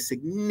was a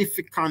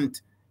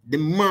significant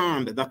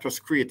demand that was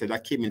created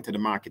that came into the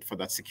market for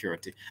that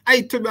security.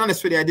 To be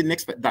honest with you, I didn't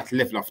expect that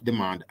level of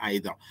demand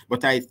either,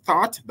 but I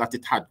thought that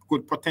it had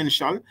good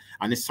potential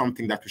and it's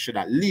something that we should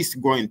at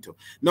least go into.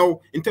 Now,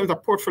 in terms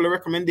of portfolio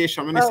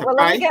recommendation, when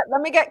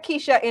let me get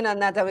Keisha in on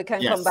that, and we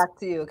can come back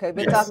to you. Okay,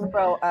 we've been talking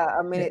for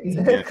a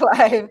minute,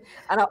 Clive,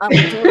 and I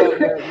do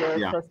love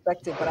your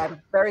perspective, but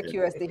I'm very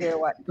curious to hear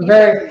what.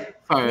 Very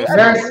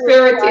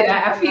spirited.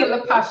 I feel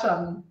the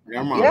passion.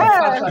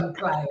 Passion,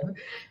 Clive.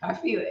 I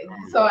feel it.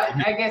 So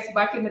I guess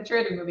back in the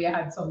trading, maybe I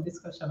had some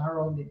discussion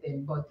around it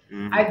then, but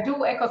I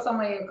do echo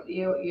some of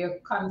your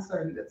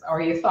concerns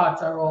or your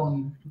thoughts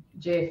around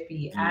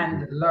JFP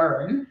and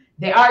Learn.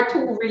 They are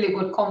two really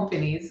good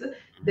companies.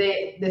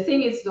 The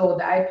thing is though,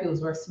 the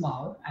IPOs were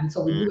small, and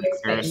so we do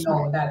expect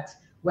now that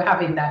we're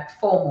having that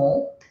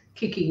FOMO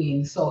kicking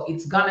in, so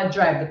it's gonna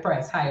drive the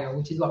price higher,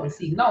 which is what we're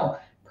seeing now.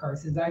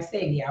 Persons are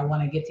saying, yeah, I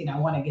want to get in,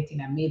 and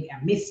maybe I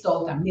missed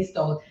out.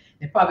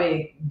 They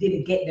probably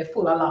didn't get the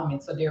full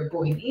allotment, so they're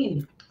going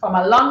in. From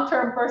a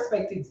long-term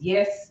perspective,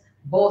 yes,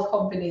 both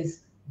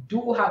companies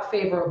do have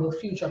favorable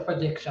future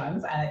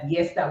projections, and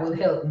yes, that will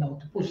help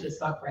to push the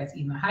stock price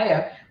even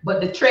higher.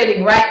 But the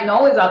trading right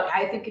now is up.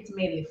 I think it's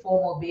mainly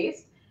FOMO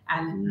based,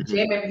 and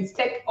JMM's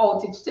tech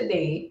outage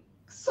today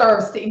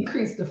serves to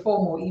increase the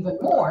FOMO even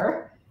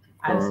more.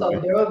 And so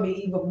there will be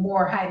even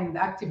more heightened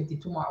activity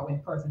tomorrow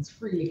when persons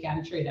freely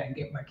can trade and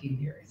get back in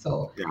here.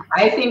 So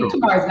I think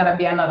tomorrow is going to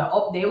be another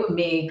update. We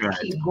may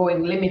keep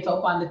going limit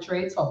up on the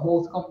trades for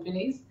both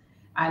companies.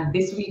 And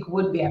this week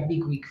would be a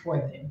big week for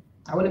them.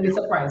 I wouldn't be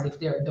surprised if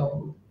they're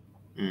double.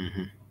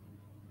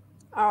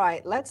 All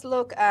right, let's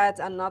look at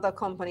another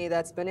company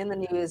that's been in the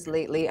news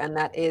lately, and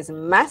that is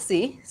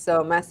Massy.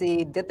 So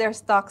Massy did their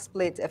stock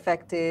split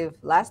effective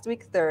last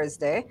week,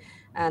 Thursday,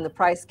 and the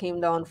price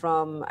came down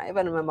from, I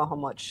even remember how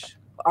much,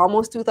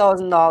 almost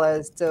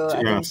 $2,000 to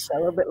I think a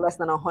little bit less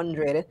than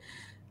 100.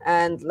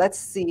 And let's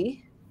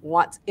see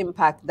what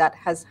impact that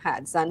has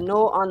had. So I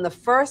know on the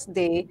first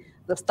day,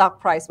 the stock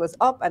price was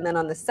up, and then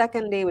on the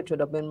second day, which would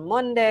have been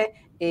Monday,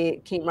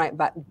 it came right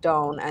back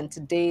down. And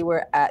today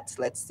we're at,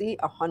 let's see,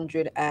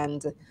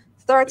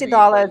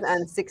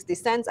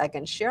 $130.60. I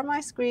can share my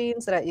screen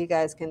so that you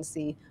guys can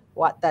see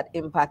what that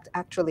impact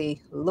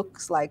actually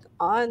looks like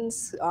on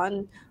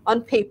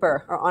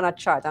paper or on a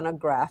chart, on a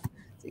graph.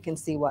 So you can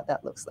see what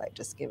that looks like.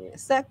 Just give me a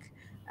sec,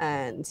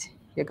 and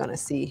you're gonna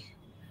see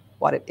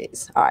what it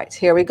is. All right,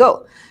 here we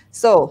go.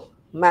 So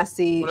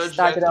Massy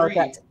started out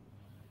at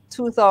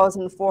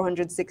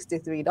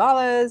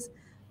 $2,463.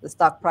 The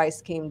stock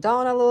price came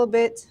down a little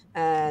bit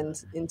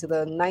and into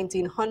the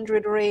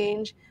 1900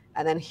 range.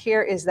 And then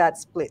here is that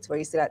split where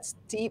you see that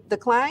steep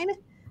decline.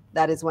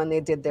 That is when they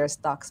did their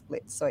stock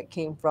split. So it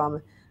came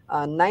from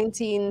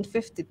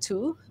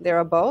 1952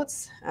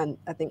 thereabouts. And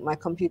I think my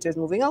computer is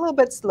moving a little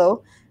bit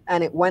slow.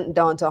 And it went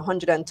down to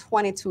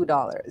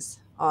 $122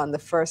 on the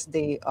first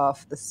day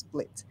of the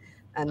split.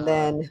 And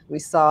then we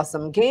saw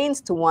some gains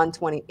to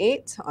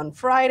 128 on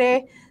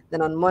Friday.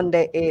 Then on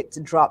Monday, it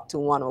dropped to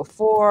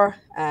 104.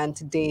 And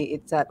today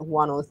it's at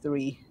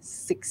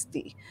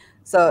 103.60.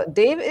 So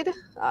David,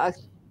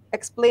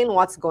 explain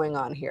what's going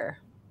on here.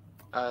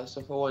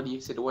 So for one,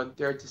 you said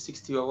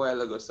 130.60 a while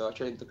ago. So I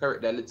tried to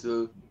correct that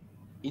little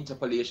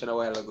interpolation a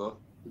while ago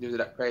due to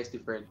that price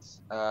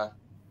difference. And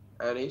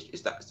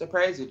it's not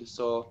surprising.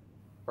 So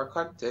for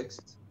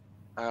context,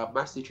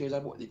 Massy trades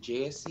about the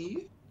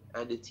JSE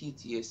and the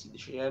TTSE, the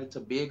Trinidad and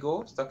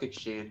Tobago Stock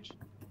Exchange.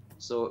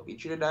 So in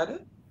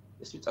Trinidad,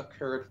 the switch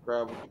occurred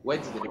from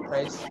Wednesday, the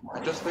price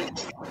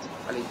adjustment,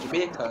 and in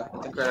Jamaica,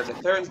 it occurred on the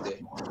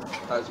Thursday,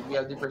 because we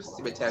have different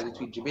times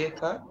between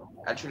Jamaica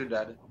and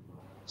Trinidad.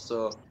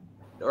 So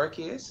in our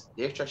case,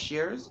 the extra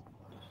shares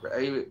were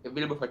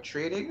available for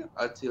trading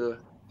until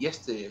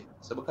yesterday.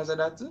 So because of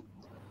that,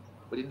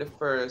 within the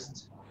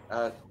first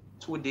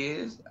 2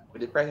 days,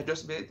 with the price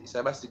adjustment, it's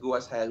about to go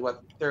as high as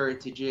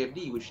 130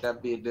 JMD, which should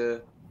have been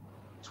the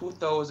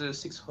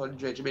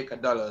 2,600 Jamaican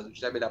dollars, which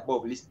should have been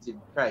above listed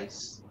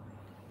price.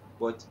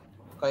 But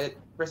because the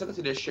person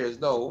consider the shares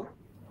now,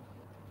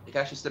 they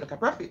can actually still make a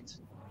profit.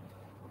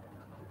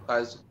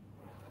 Because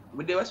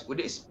when they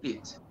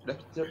split, the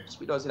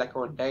split was like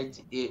around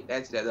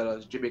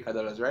 $99 Jamaican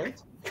dollars,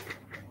 right?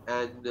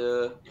 And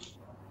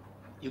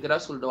you can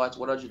also know at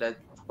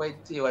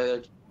 120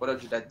 or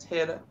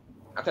 110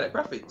 I can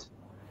profit.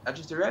 That's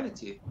just the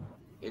reality.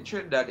 In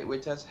Trinidad, it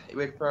went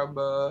from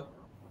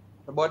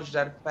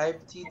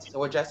 105 TT to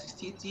 106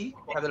 TT,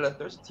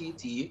 $5.30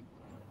 TT.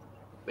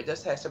 We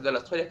just had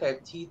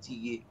 $7.25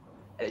 TT,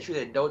 and it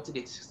should down to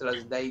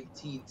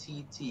 $6.90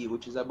 TT,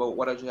 which is about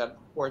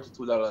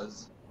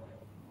 $142.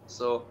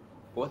 So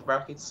both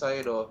markets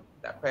saw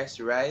that price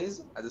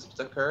rise as the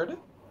split occurred,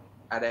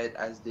 and then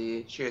as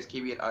the shares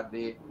came in on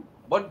the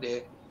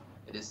Monday,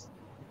 it just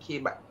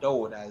came back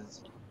down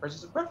as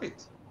purchase of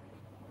profit.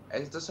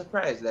 And it's a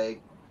surprise,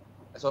 like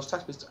as our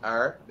stock splits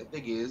are. The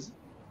thing is,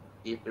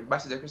 if the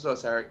massive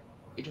results are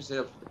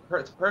interested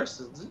to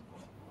persons,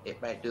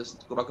 it might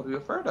just go back up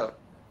even further.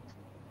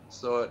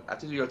 So I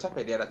think you're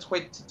talking there at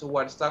 20 to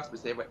 1 stock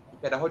split. If you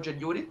had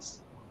 100 units,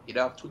 You'd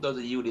have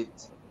 2,000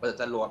 units, but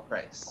at a lower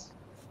price.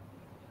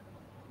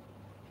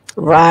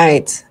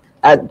 Right.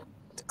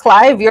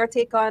 Clive, your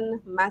take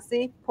on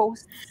Massy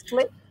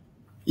post-split?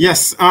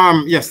 Yes,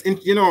 yes.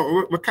 You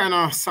know, we kind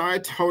of saw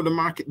it, how the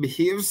market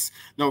behaves.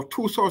 Now,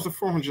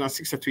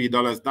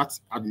 $2,463,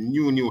 that's a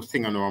new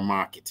thing on our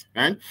market,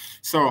 right?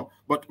 So,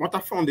 but what I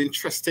found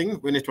interesting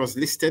when it was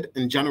listed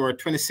in January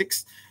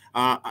 26th,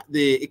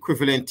 the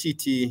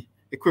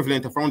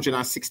equivalent of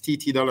 106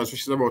 TT dollars,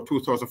 which is about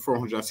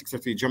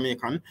 2,463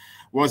 Jamaican,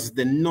 was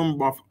the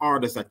number of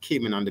orders that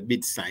came in on the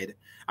bid side.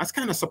 I was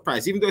kind of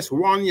surprised, even though it's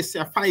one, you say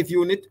a 5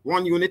 unit,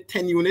 1 unit,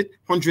 10 unit,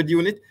 100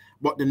 unit,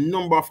 but the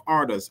number of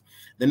orders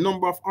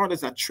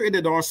that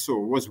traded also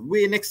was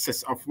way in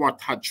excess of what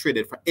had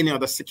traded for any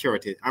other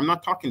security. I'm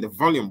not talking the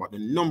volume, but the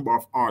number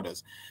of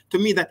orders. To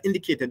me, that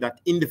indicated that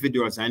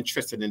individuals are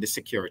interested in the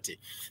security.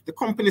 The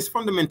company is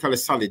fundamentally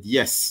solid,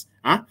 yes.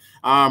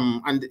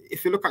 And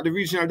if you look at the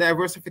regional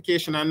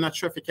diversification, I'm not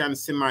sure if you can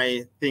see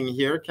my thing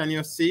here. Can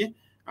you see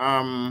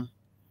the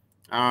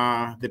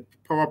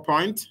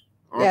PowerPoint?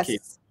 Okay.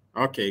 Yes.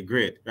 Okay,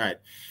 great. Right.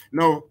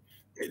 Now,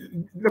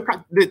 look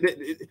at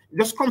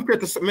just compare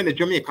to so many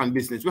Jamaican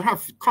business. We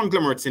have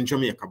conglomerates in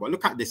Jamaica, but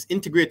look at this: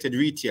 integrated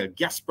retail,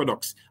 gas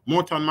products,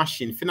 motor and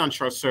machine,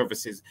 financial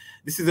services.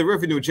 This is the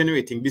revenue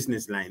generating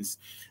business lines.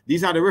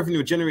 These are the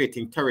revenue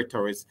generating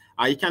territories.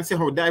 You can see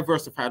how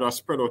diversified or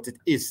spread out it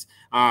is.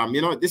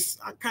 You know, this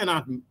kind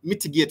of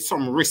mitigates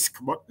some risk,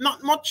 but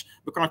not much,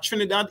 because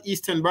Trinidad,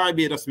 Eastern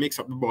Barbados makes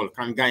up the bulk,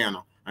 and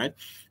Guyana, right?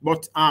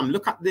 But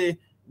look at the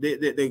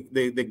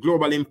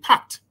global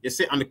impact, you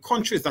see, and the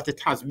countries that it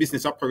has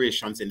business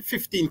operations in,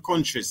 15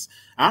 countries,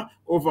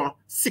 over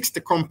 60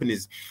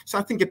 companies. So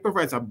I think it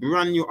provides a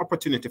brand new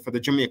opportunity for the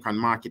Jamaican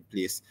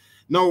marketplace.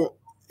 Now,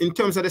 in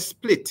terms of the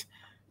split,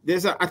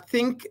 I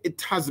think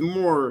it has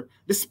more,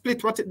 the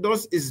split, what it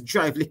does is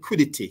drive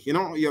liquidity. You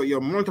know,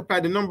 you multiply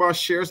the number of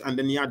shares and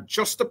then you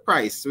adjust the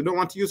price. So we don't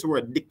want to use the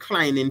word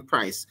decline in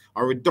price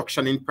or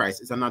reduction in price.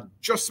 It's an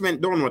adjustment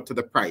downward to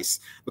the price,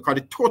 because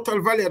the total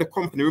value of the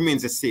company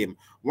remains the same.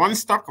 One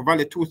stock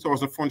value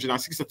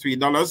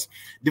 $2,463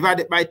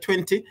 divided by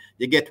 20,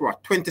 you get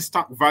what? 20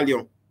 stock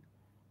value.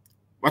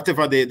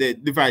 Whatever they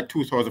divide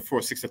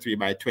 2,463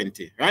 by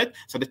 20, right?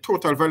 So the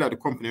total value of the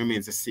company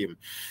remains the same.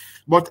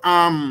 But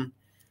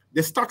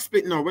the stock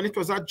split now, when it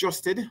was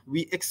adjusted,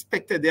 we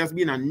expected there's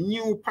been a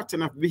new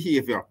pattern of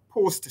behavior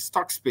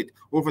post-stock split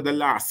over the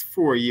last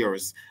 4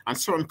 years, and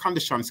certain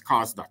conditions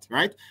caused that,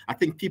 right? I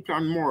think people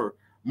are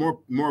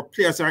more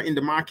players are in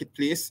the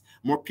marketplace.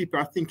 More people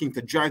are thinking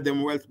to drive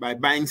them wealth by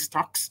buying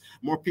stocks.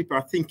 More people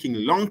are thinking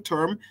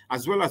long-term,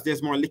 as well as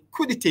there's more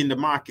liquidity in the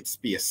market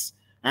space,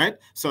 right?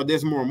 So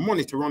there's more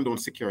money to run down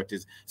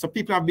securities. So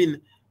people have been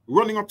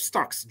running up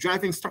stocks,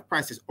 driving stock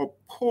prices up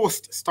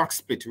post-stock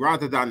split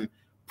rather than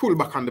pull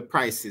back on the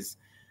prices.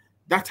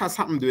 That has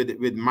happened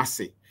with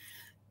Massy.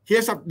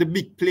 Here's the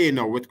big play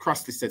now with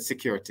cross-listed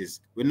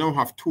securities. We now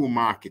have two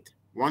markets.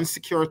 One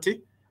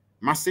security,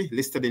 Massy,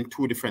 listed in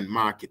two different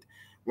markets.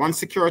 One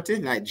security,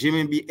 like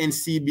JMB,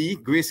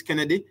 NCB, Grace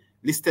Kennedy,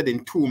 listed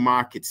in two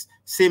markets.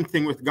 Same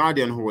thing with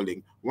Guardian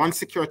Holding. One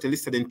security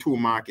listed in two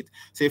markets.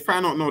 So you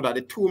find out now that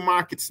the two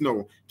markets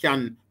now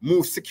can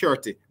move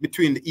security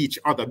between each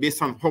other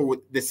based on how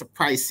the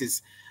price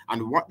is.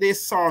 And what they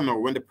saw now,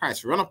 when the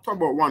price ran up to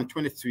about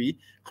 123,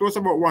 close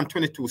about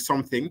 122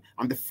 something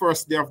on the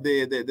first day of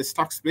the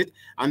stock split,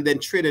 and then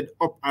traded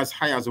up as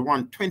high as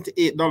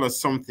 $128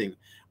 something.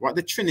 What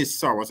the Trinis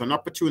saw was an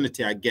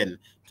opportunity again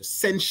to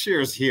send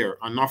shares here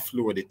and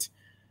offload it.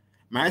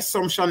 My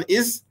assumption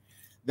is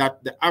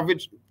that the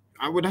average,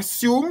 I would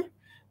assume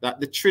that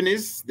the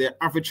Trinis, their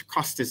average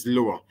cost is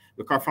lower,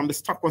 because from the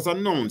stock was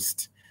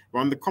announced,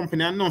 when the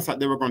company announced that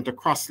they were going to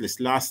cross-list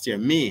last year,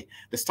 May,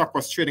 the stock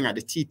was trading at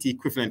the TT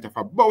equivalent of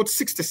about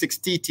 66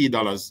 TT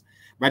dollars.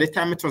 By the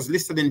time it was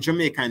listed in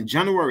Jamaica in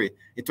January,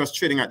 it was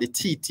trading at the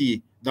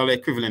TT dollar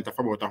equivalent of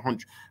about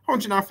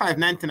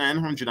 105.99,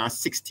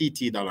 106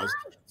 TT dollars.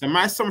 So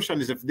my assumption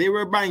is if they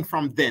were buying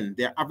from then,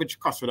 their average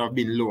cost would have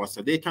been lower.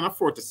 So they can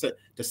afford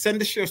to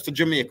send the shares to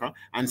Jamaica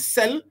and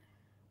sell,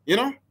 you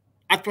know,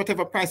 at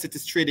whatever price it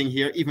is trading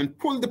here, even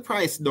pull the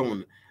price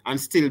down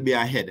and still be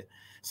ahead.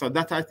 So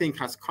that, I think,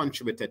 has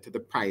contributed to the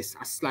price,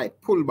 a slight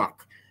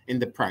pullback in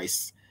the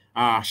price.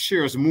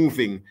 Shares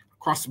moving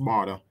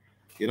cross-border,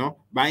 you know,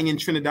 buying in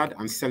Trinidad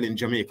and selling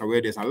Jamaica, where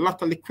there's a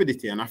lot of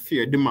liquidity and a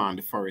fair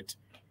demand for it.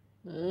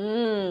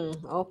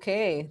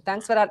 Okay,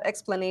 thanks for that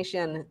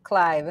explanation,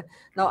 Clive.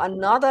 Now,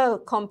 another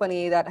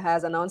company that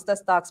has announced a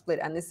stock split,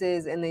 and this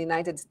is in the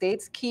United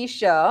States,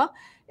 Keisha,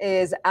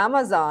 is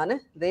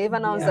Amazon. They've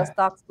announced a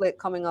stock split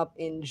coming up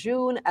in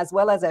June, as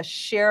well as a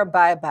share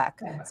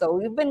buyback. So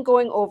we've been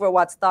going over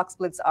what stock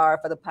splits are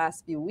for the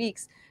past few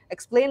weeks.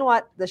 Explain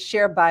what the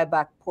share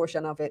buyback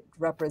portion of it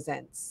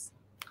represents.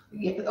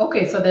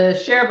 Okay, so the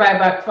share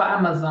buyback for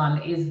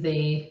Amazon is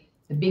the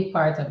big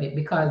part of it,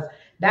 because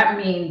that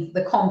means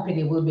the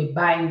company will be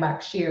buying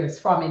back shares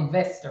from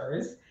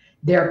investors.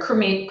 They're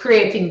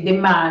creating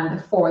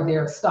demand for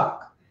their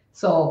stock.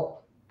 So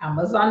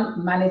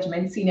Amazon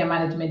management, senior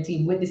management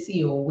team with the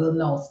CEO will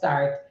now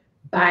start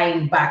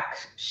buying back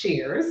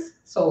shares.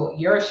 So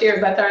your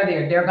shares that are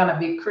there, they're going to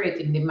be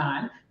creating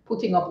demand,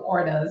 putting up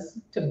orders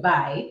to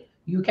buy.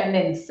 You can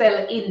then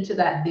sell into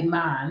that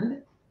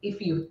demand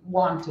if you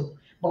want to.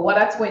 But what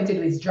that's going to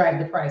do is drive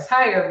the price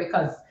higher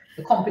because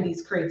the company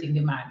is creating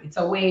demand. It's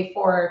a way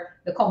for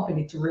the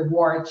company to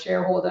reward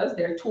shareholders.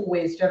 There are two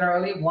ways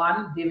generally.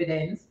 One,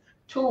 dividends.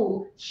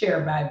 Two,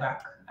 share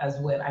buyback as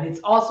well. And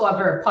it's also a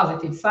very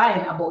positive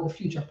sign about the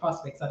future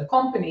prospects of the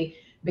company,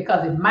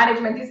 because if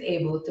management is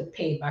able to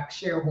pay back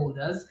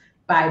shareholders,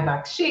 buy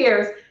back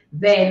shares,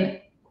 then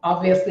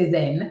obviously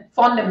then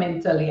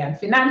fundamentally and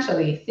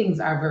financially things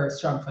are very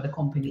strong for the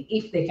company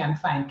if they can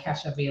find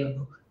cash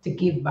available to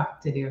give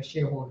back to their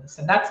shareholders.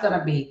 So that's going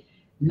to be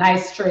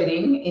nice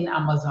trading in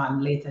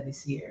Amazon later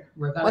this year.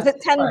 Was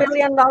it $10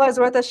 billion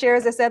worth of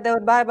shares they said they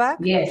would buy back?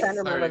 Yes. I'm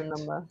trying to remember the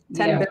number.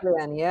 10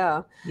 billion,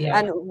 yeah.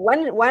 And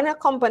when a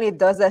company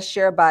does a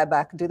share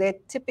buyback, do they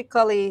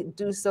typically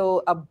do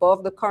so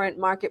above the current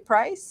market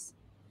price?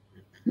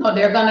 No,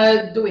 they're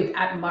gonna do it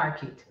at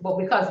market. But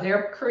because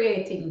they're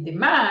creating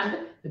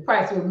demand, the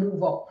price will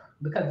move up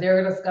because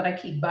they're just gonna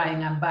keep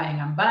buying and buying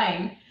and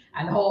buying.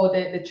 And how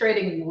the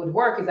trading would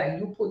work is that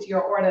you put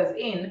your orders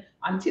in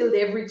until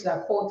they've reached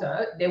that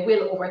quota, they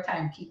will over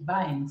time keep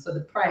buying. So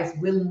the price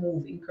will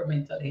move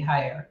incrementally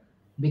higher.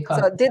 Because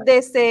so did they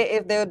say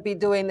if they would be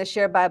doing the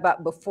share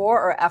buyback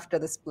before or after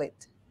the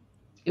split?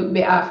 It would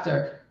be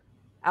after.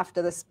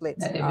 After the split.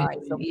 All right.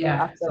 So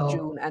yeah. After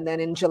June. And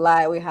then in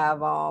July we have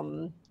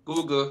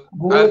Google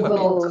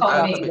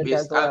coming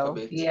as well.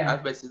 Alphabet. Yeah.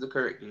 Alphabet is the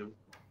correct name.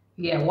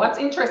 Yeah, what's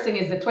interesting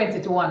is the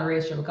 20-to-1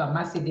 ratio, because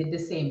Massy did the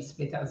same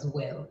split as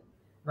well,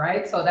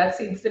 right? So that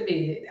seems to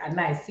be a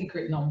nice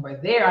secret number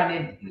there. And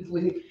then if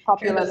we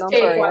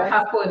take what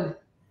happened,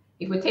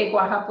 if we take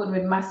what happened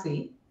with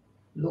Massy,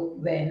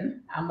 look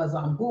then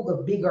Amazon,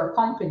 Google, bigger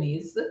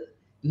companies,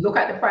 look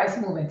at the price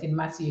movement in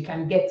Massy, you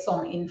can get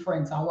some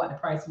inference on what the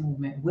price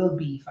movement will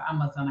be for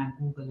Amazon and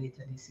Google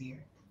later this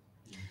year.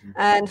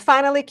 And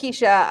finally,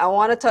 Keisha, I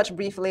want to touch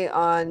briefly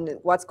on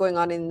what's going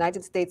on in the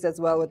United States as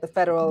well with the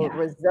Federal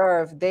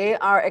Reserve. They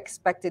are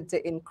expected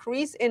to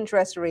increase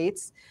interest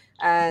rates.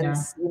 And,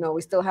 you know,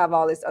 we still have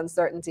all this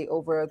uncertainty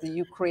over the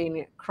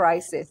Ukraine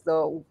crisis.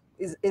 So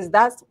is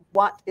that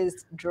what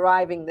is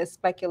driving this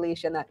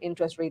speculation that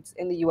interest rates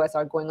in the U.S.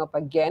 are going up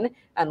again?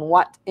 And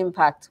what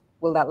impact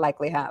will that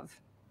likely have?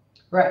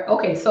 Right.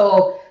 Okay.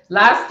 So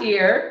last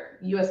year,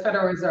 U.S.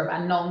 Federal Reserve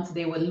announced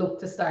they will look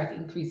to start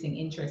increasing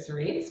interest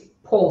rates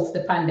post the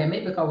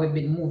pandemic because we've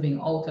been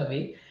moving out of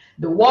it.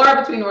 The war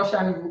between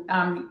Russia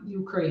and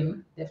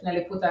Ukraine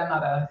definitely put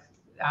another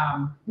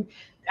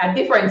a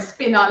different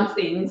spin on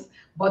things.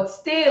 But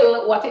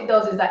still, what it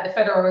does is that the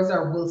Federal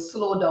Reserve will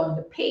slow down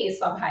the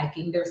pace of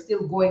hiking. They're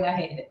still going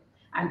ahead.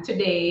 And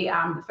today,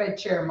 the Fed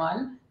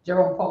chairman,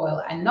 Jerome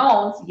Powell,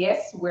 announced,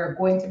 yes, we're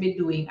going to be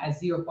doing a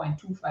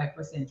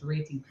 0.25%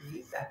 rate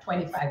increase, a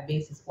 25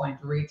 basis point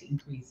rate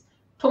increase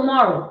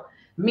tomorrow.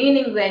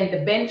 Meaning then the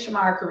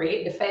benchmark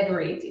rate, the Fed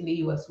rate in the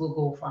US will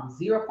go from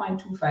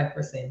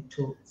 0.25%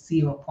 to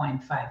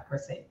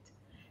 0.5%.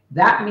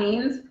 That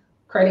means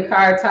credit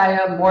cards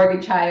higher,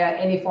 mortgage higher,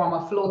 any form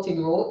of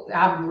floating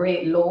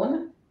rate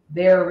loan,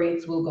 their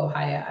rates will go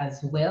higher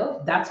as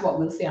well. That's what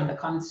we'll see on the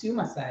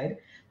consumer side.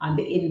 On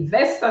the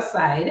investor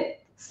side,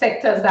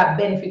 sectors that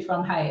benefit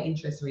from higher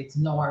interest rates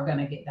now are going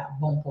to get that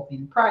bump up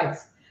in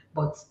price.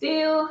 But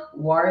still,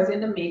 war is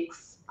in the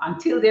mix.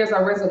 Until there's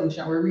a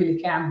resolution, we really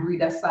can't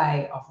breathe a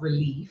sigh of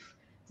relief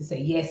to say,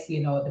 yes,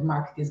 you know, the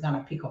market is going to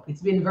pick up.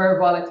 It's been very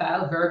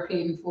volatile, very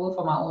painful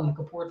for my own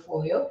little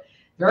portfolio.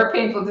 Very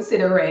painful to see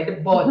the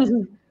red, but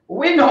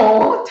we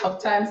know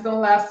tough times don't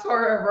last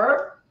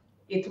forever.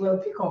 It will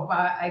pick up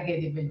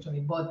again eventually.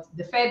 But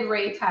the Fed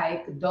rate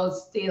hike they're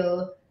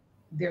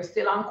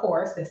still on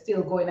course. They're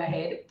still going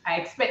ahead.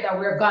 I expect that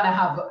we're going to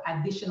have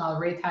additional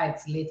rate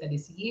hikes later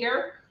this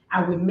year.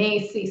 And we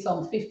may see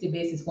some 50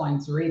 basis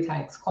points rate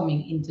hikes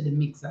coming into the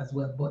mix as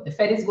well. But the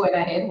Fed is going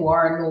ahead,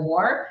 war or no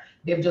war.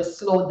 They've just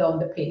slowed down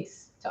the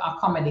pace to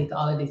accommodate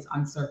all of this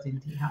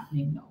uncertainty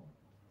happening now.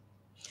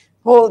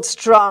 Hold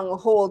strong,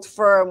 hold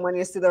firm when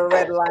you see the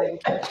red line.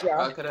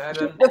 Can I add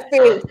on?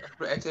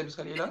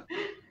 Kalilah?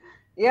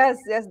 Yes,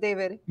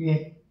 David.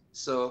 Yeah.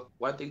 So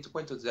one thing to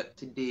point out is that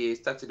today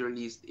started to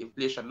release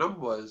inflation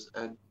numbers,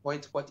 and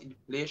point what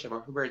inflation for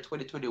February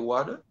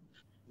 2021,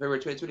 February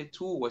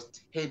 2022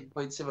 was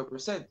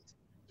 10.7%.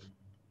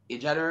 In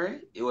January,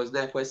 it was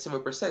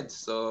 9.7%.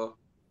 So,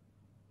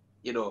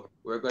 you know,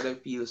 we're gonna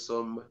feel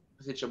some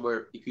potential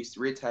more increased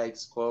rate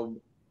hikes come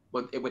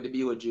when the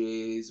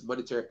BOJ's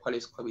monetary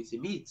policy committee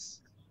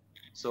meets.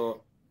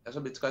 So that's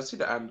something to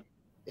consider. And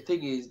the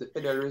thing is, the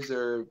Federal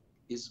Reserve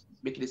is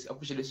making this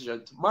official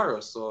decision tomorrow.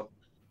 So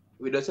if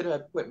we don't set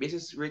up a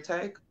basis rate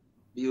hike,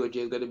 BOJ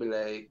is going to be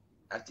like,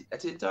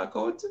 at into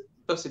account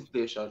plus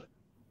inflation.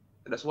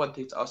 And that's one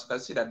thing to also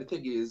consider. The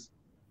thing is,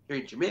 here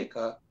in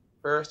Jamaica,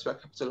 First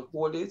Capital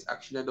Holdings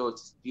actually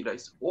announced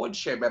its own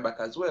share buyback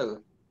as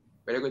well.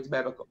 where they're going to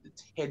buy back up to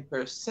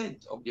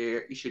 10% of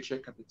their issued share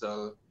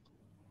capital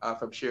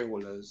from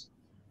shareholders.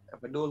 And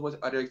for those with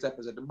other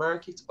examples in the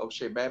market of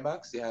share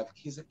buybacks, you have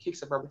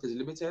Kicks Properties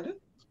Limited,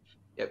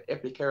 you have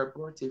Epic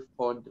Cooperative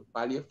Fund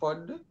Value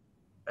Fund,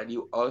 and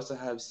you also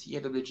have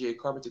CNWJ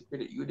Cooperative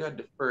Credit Union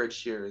deferred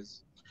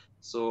shares.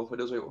 So for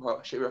those who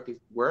how share market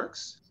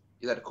works,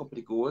 is that the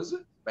company goes,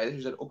 buys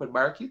shares on the open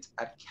market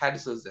and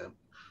cancels them.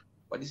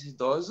 What this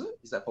does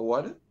is that for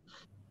one,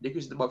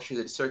 decreases the number of shares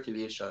in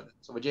circulation.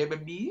 So for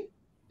JMB,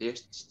 they're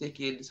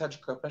taking the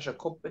Surgical Financial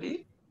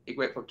Company, it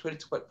went from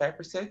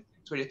 22.5%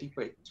 to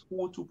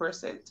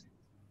 23.22%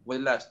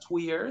 within the last 2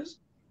 years,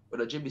 but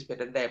the JMB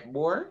spent a dime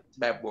more to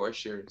buy more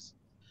shares.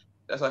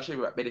 That's why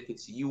share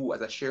benefits you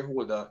as a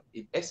shareholder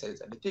in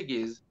essence. And the thing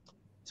is,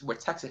 it's more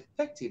tax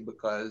effective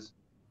because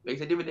when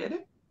it's a dividend,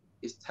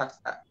 it's taxed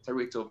at a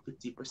rate of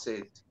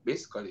 50%,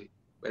 basically.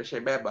 When a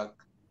share buyback,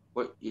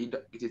 but it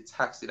is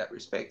taxed in that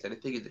respect. And the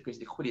thing is, it creates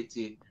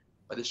liquidity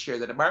for the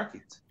shares of the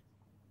market.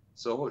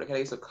 So I hope that can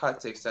give some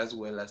context as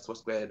well as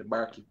what's going on in the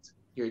market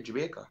here in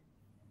Jamaica.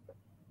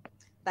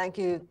 Thank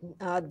you,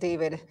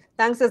 David.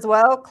 Thanks as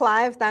well,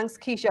 Clive. Thanks,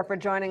 Keisha, for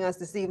joining us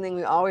this evening.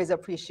 We always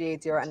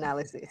appreciate your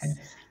analysis.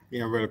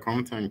 You're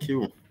welcome. Thank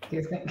you.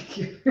 Yes, thank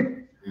you.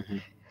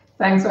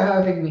 Thanks for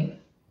having me.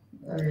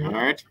 All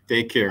right.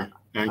 Take care.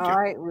 Thank you. All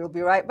right. We'll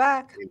be right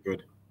back.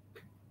 Good.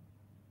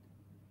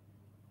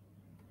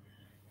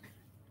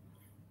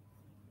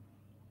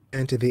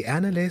 And to the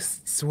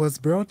analysts was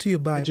brought to you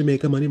by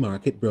Jamaica Money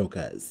Market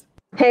Brokers.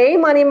 Hey,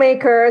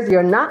 moneymakers,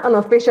 you're not an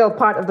official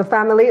part of the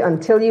family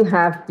until you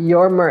have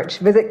your merch.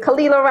 Visit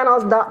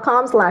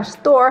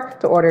KalilahReynolds.com/store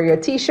to order your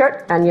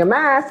t-shirt and your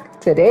mask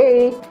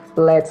today.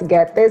 Let's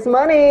get this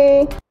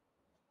money.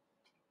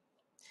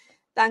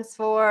 Thanks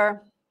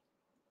for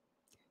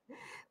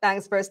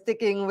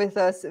sticking with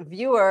us,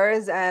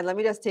 viewers. And let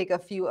me just take a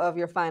few of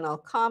your final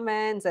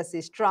comments. I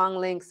see Strong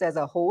Link says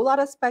a whole lot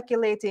of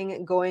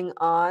speculating going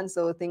on.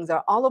 So things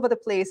are all over the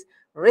place.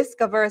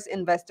 Risk-averse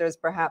investors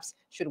perhaps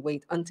should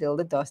wait until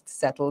the dust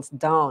settles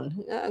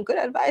down. Good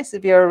advice.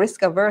 If you're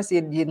risk-averse,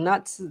 you're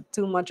not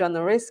too much on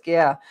the risk.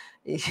 Yeah,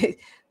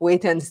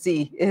 wait and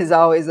see is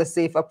always a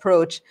safe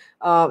approach.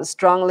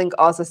 Strong Link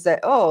also said,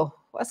 oh,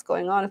 what's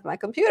going on with my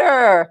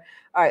computer?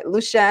 All right,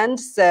 Lucian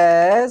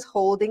says,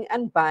 holding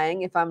and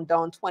buying. If I'm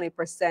down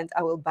 20%,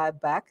 I will buy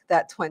back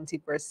that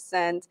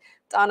 20%.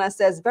 Donna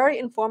says, very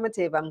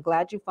informative. I'm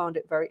glad you found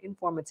it very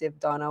informative,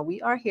 Donna.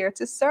 We are here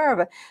to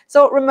serve.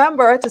 So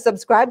remember to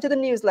subscribe to the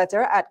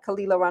newsletter at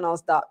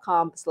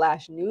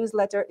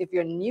KalilahReynolds.com/newsletter. If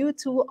you're new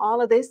to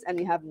all of this and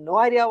you have no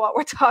idea what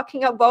we're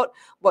talking about,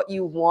 but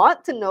you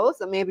want to know,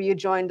 so maybe you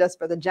joined us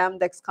for the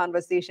Jam-Dex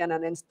conversation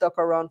and then stuck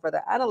around for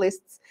the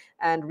analysts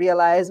and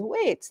realize,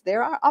 wait,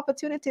 there are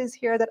opportunities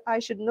here that I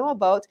should know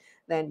about,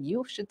 then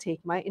you should take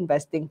my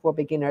Investing for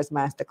Beginners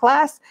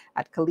Masterclass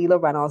at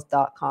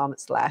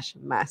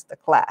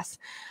KalilahReynolds.com/masterclass.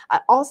 I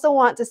also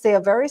want to say a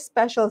very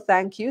special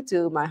thank you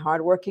to my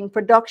hardworking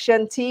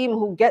production team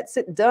who gets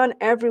it done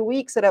every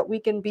week so that we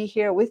can be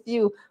here with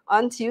you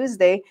on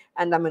Tuesday.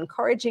 And I'm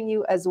encouraging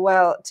you as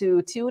well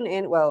to tune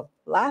in. Well,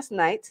 last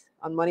night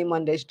on Money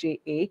Mondays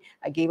JA,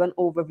 I gave an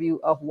overview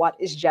of what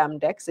is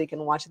Jam-Dex, so you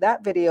can watch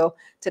that video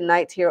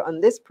tonight here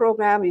on this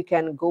program. You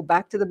can go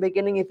back to the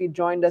beginning if you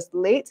joined us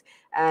late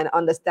and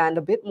understand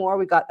a bit more.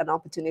 We got an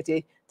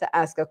opportunity to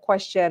ask a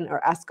question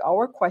or ask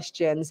our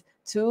questions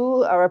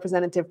to a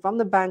representative from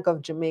the Bank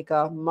of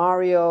Jamaica,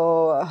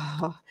 Mario.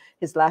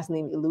 His last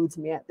name eludes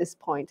me at this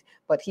point,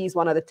 but he's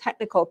one of the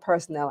technical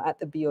personnel at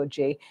the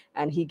BOJ,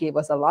 and he gave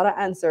us a lot of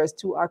answers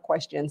to our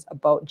questions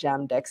about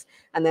Jam-Dex.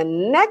 And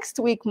then next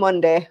week,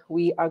 Monday,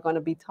 we are going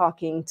to be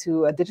talking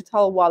to a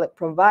digital wallet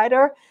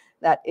provider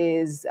that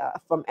is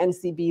from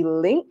NCB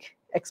Link,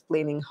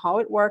 explaining how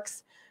it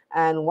works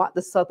and what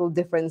the subtle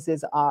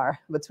differences are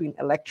between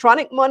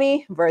electronic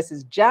money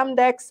versus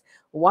Jam-Dex.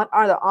 What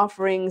are the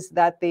offerings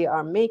that they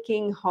are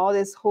making, how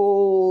this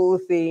whole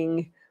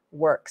thing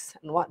works,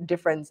 and what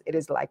difference it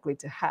is likely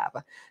to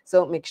have.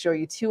 So make sure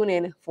you tune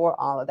in for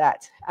all of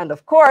that. And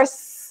of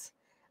course,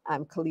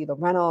 I'm Kalilah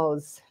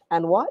Reynolds.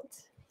 And what?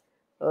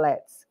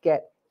 Let's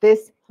get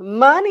this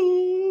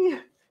money.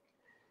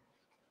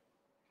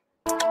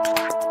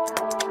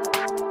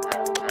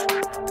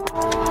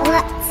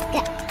 Let's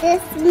get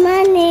this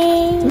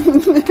money.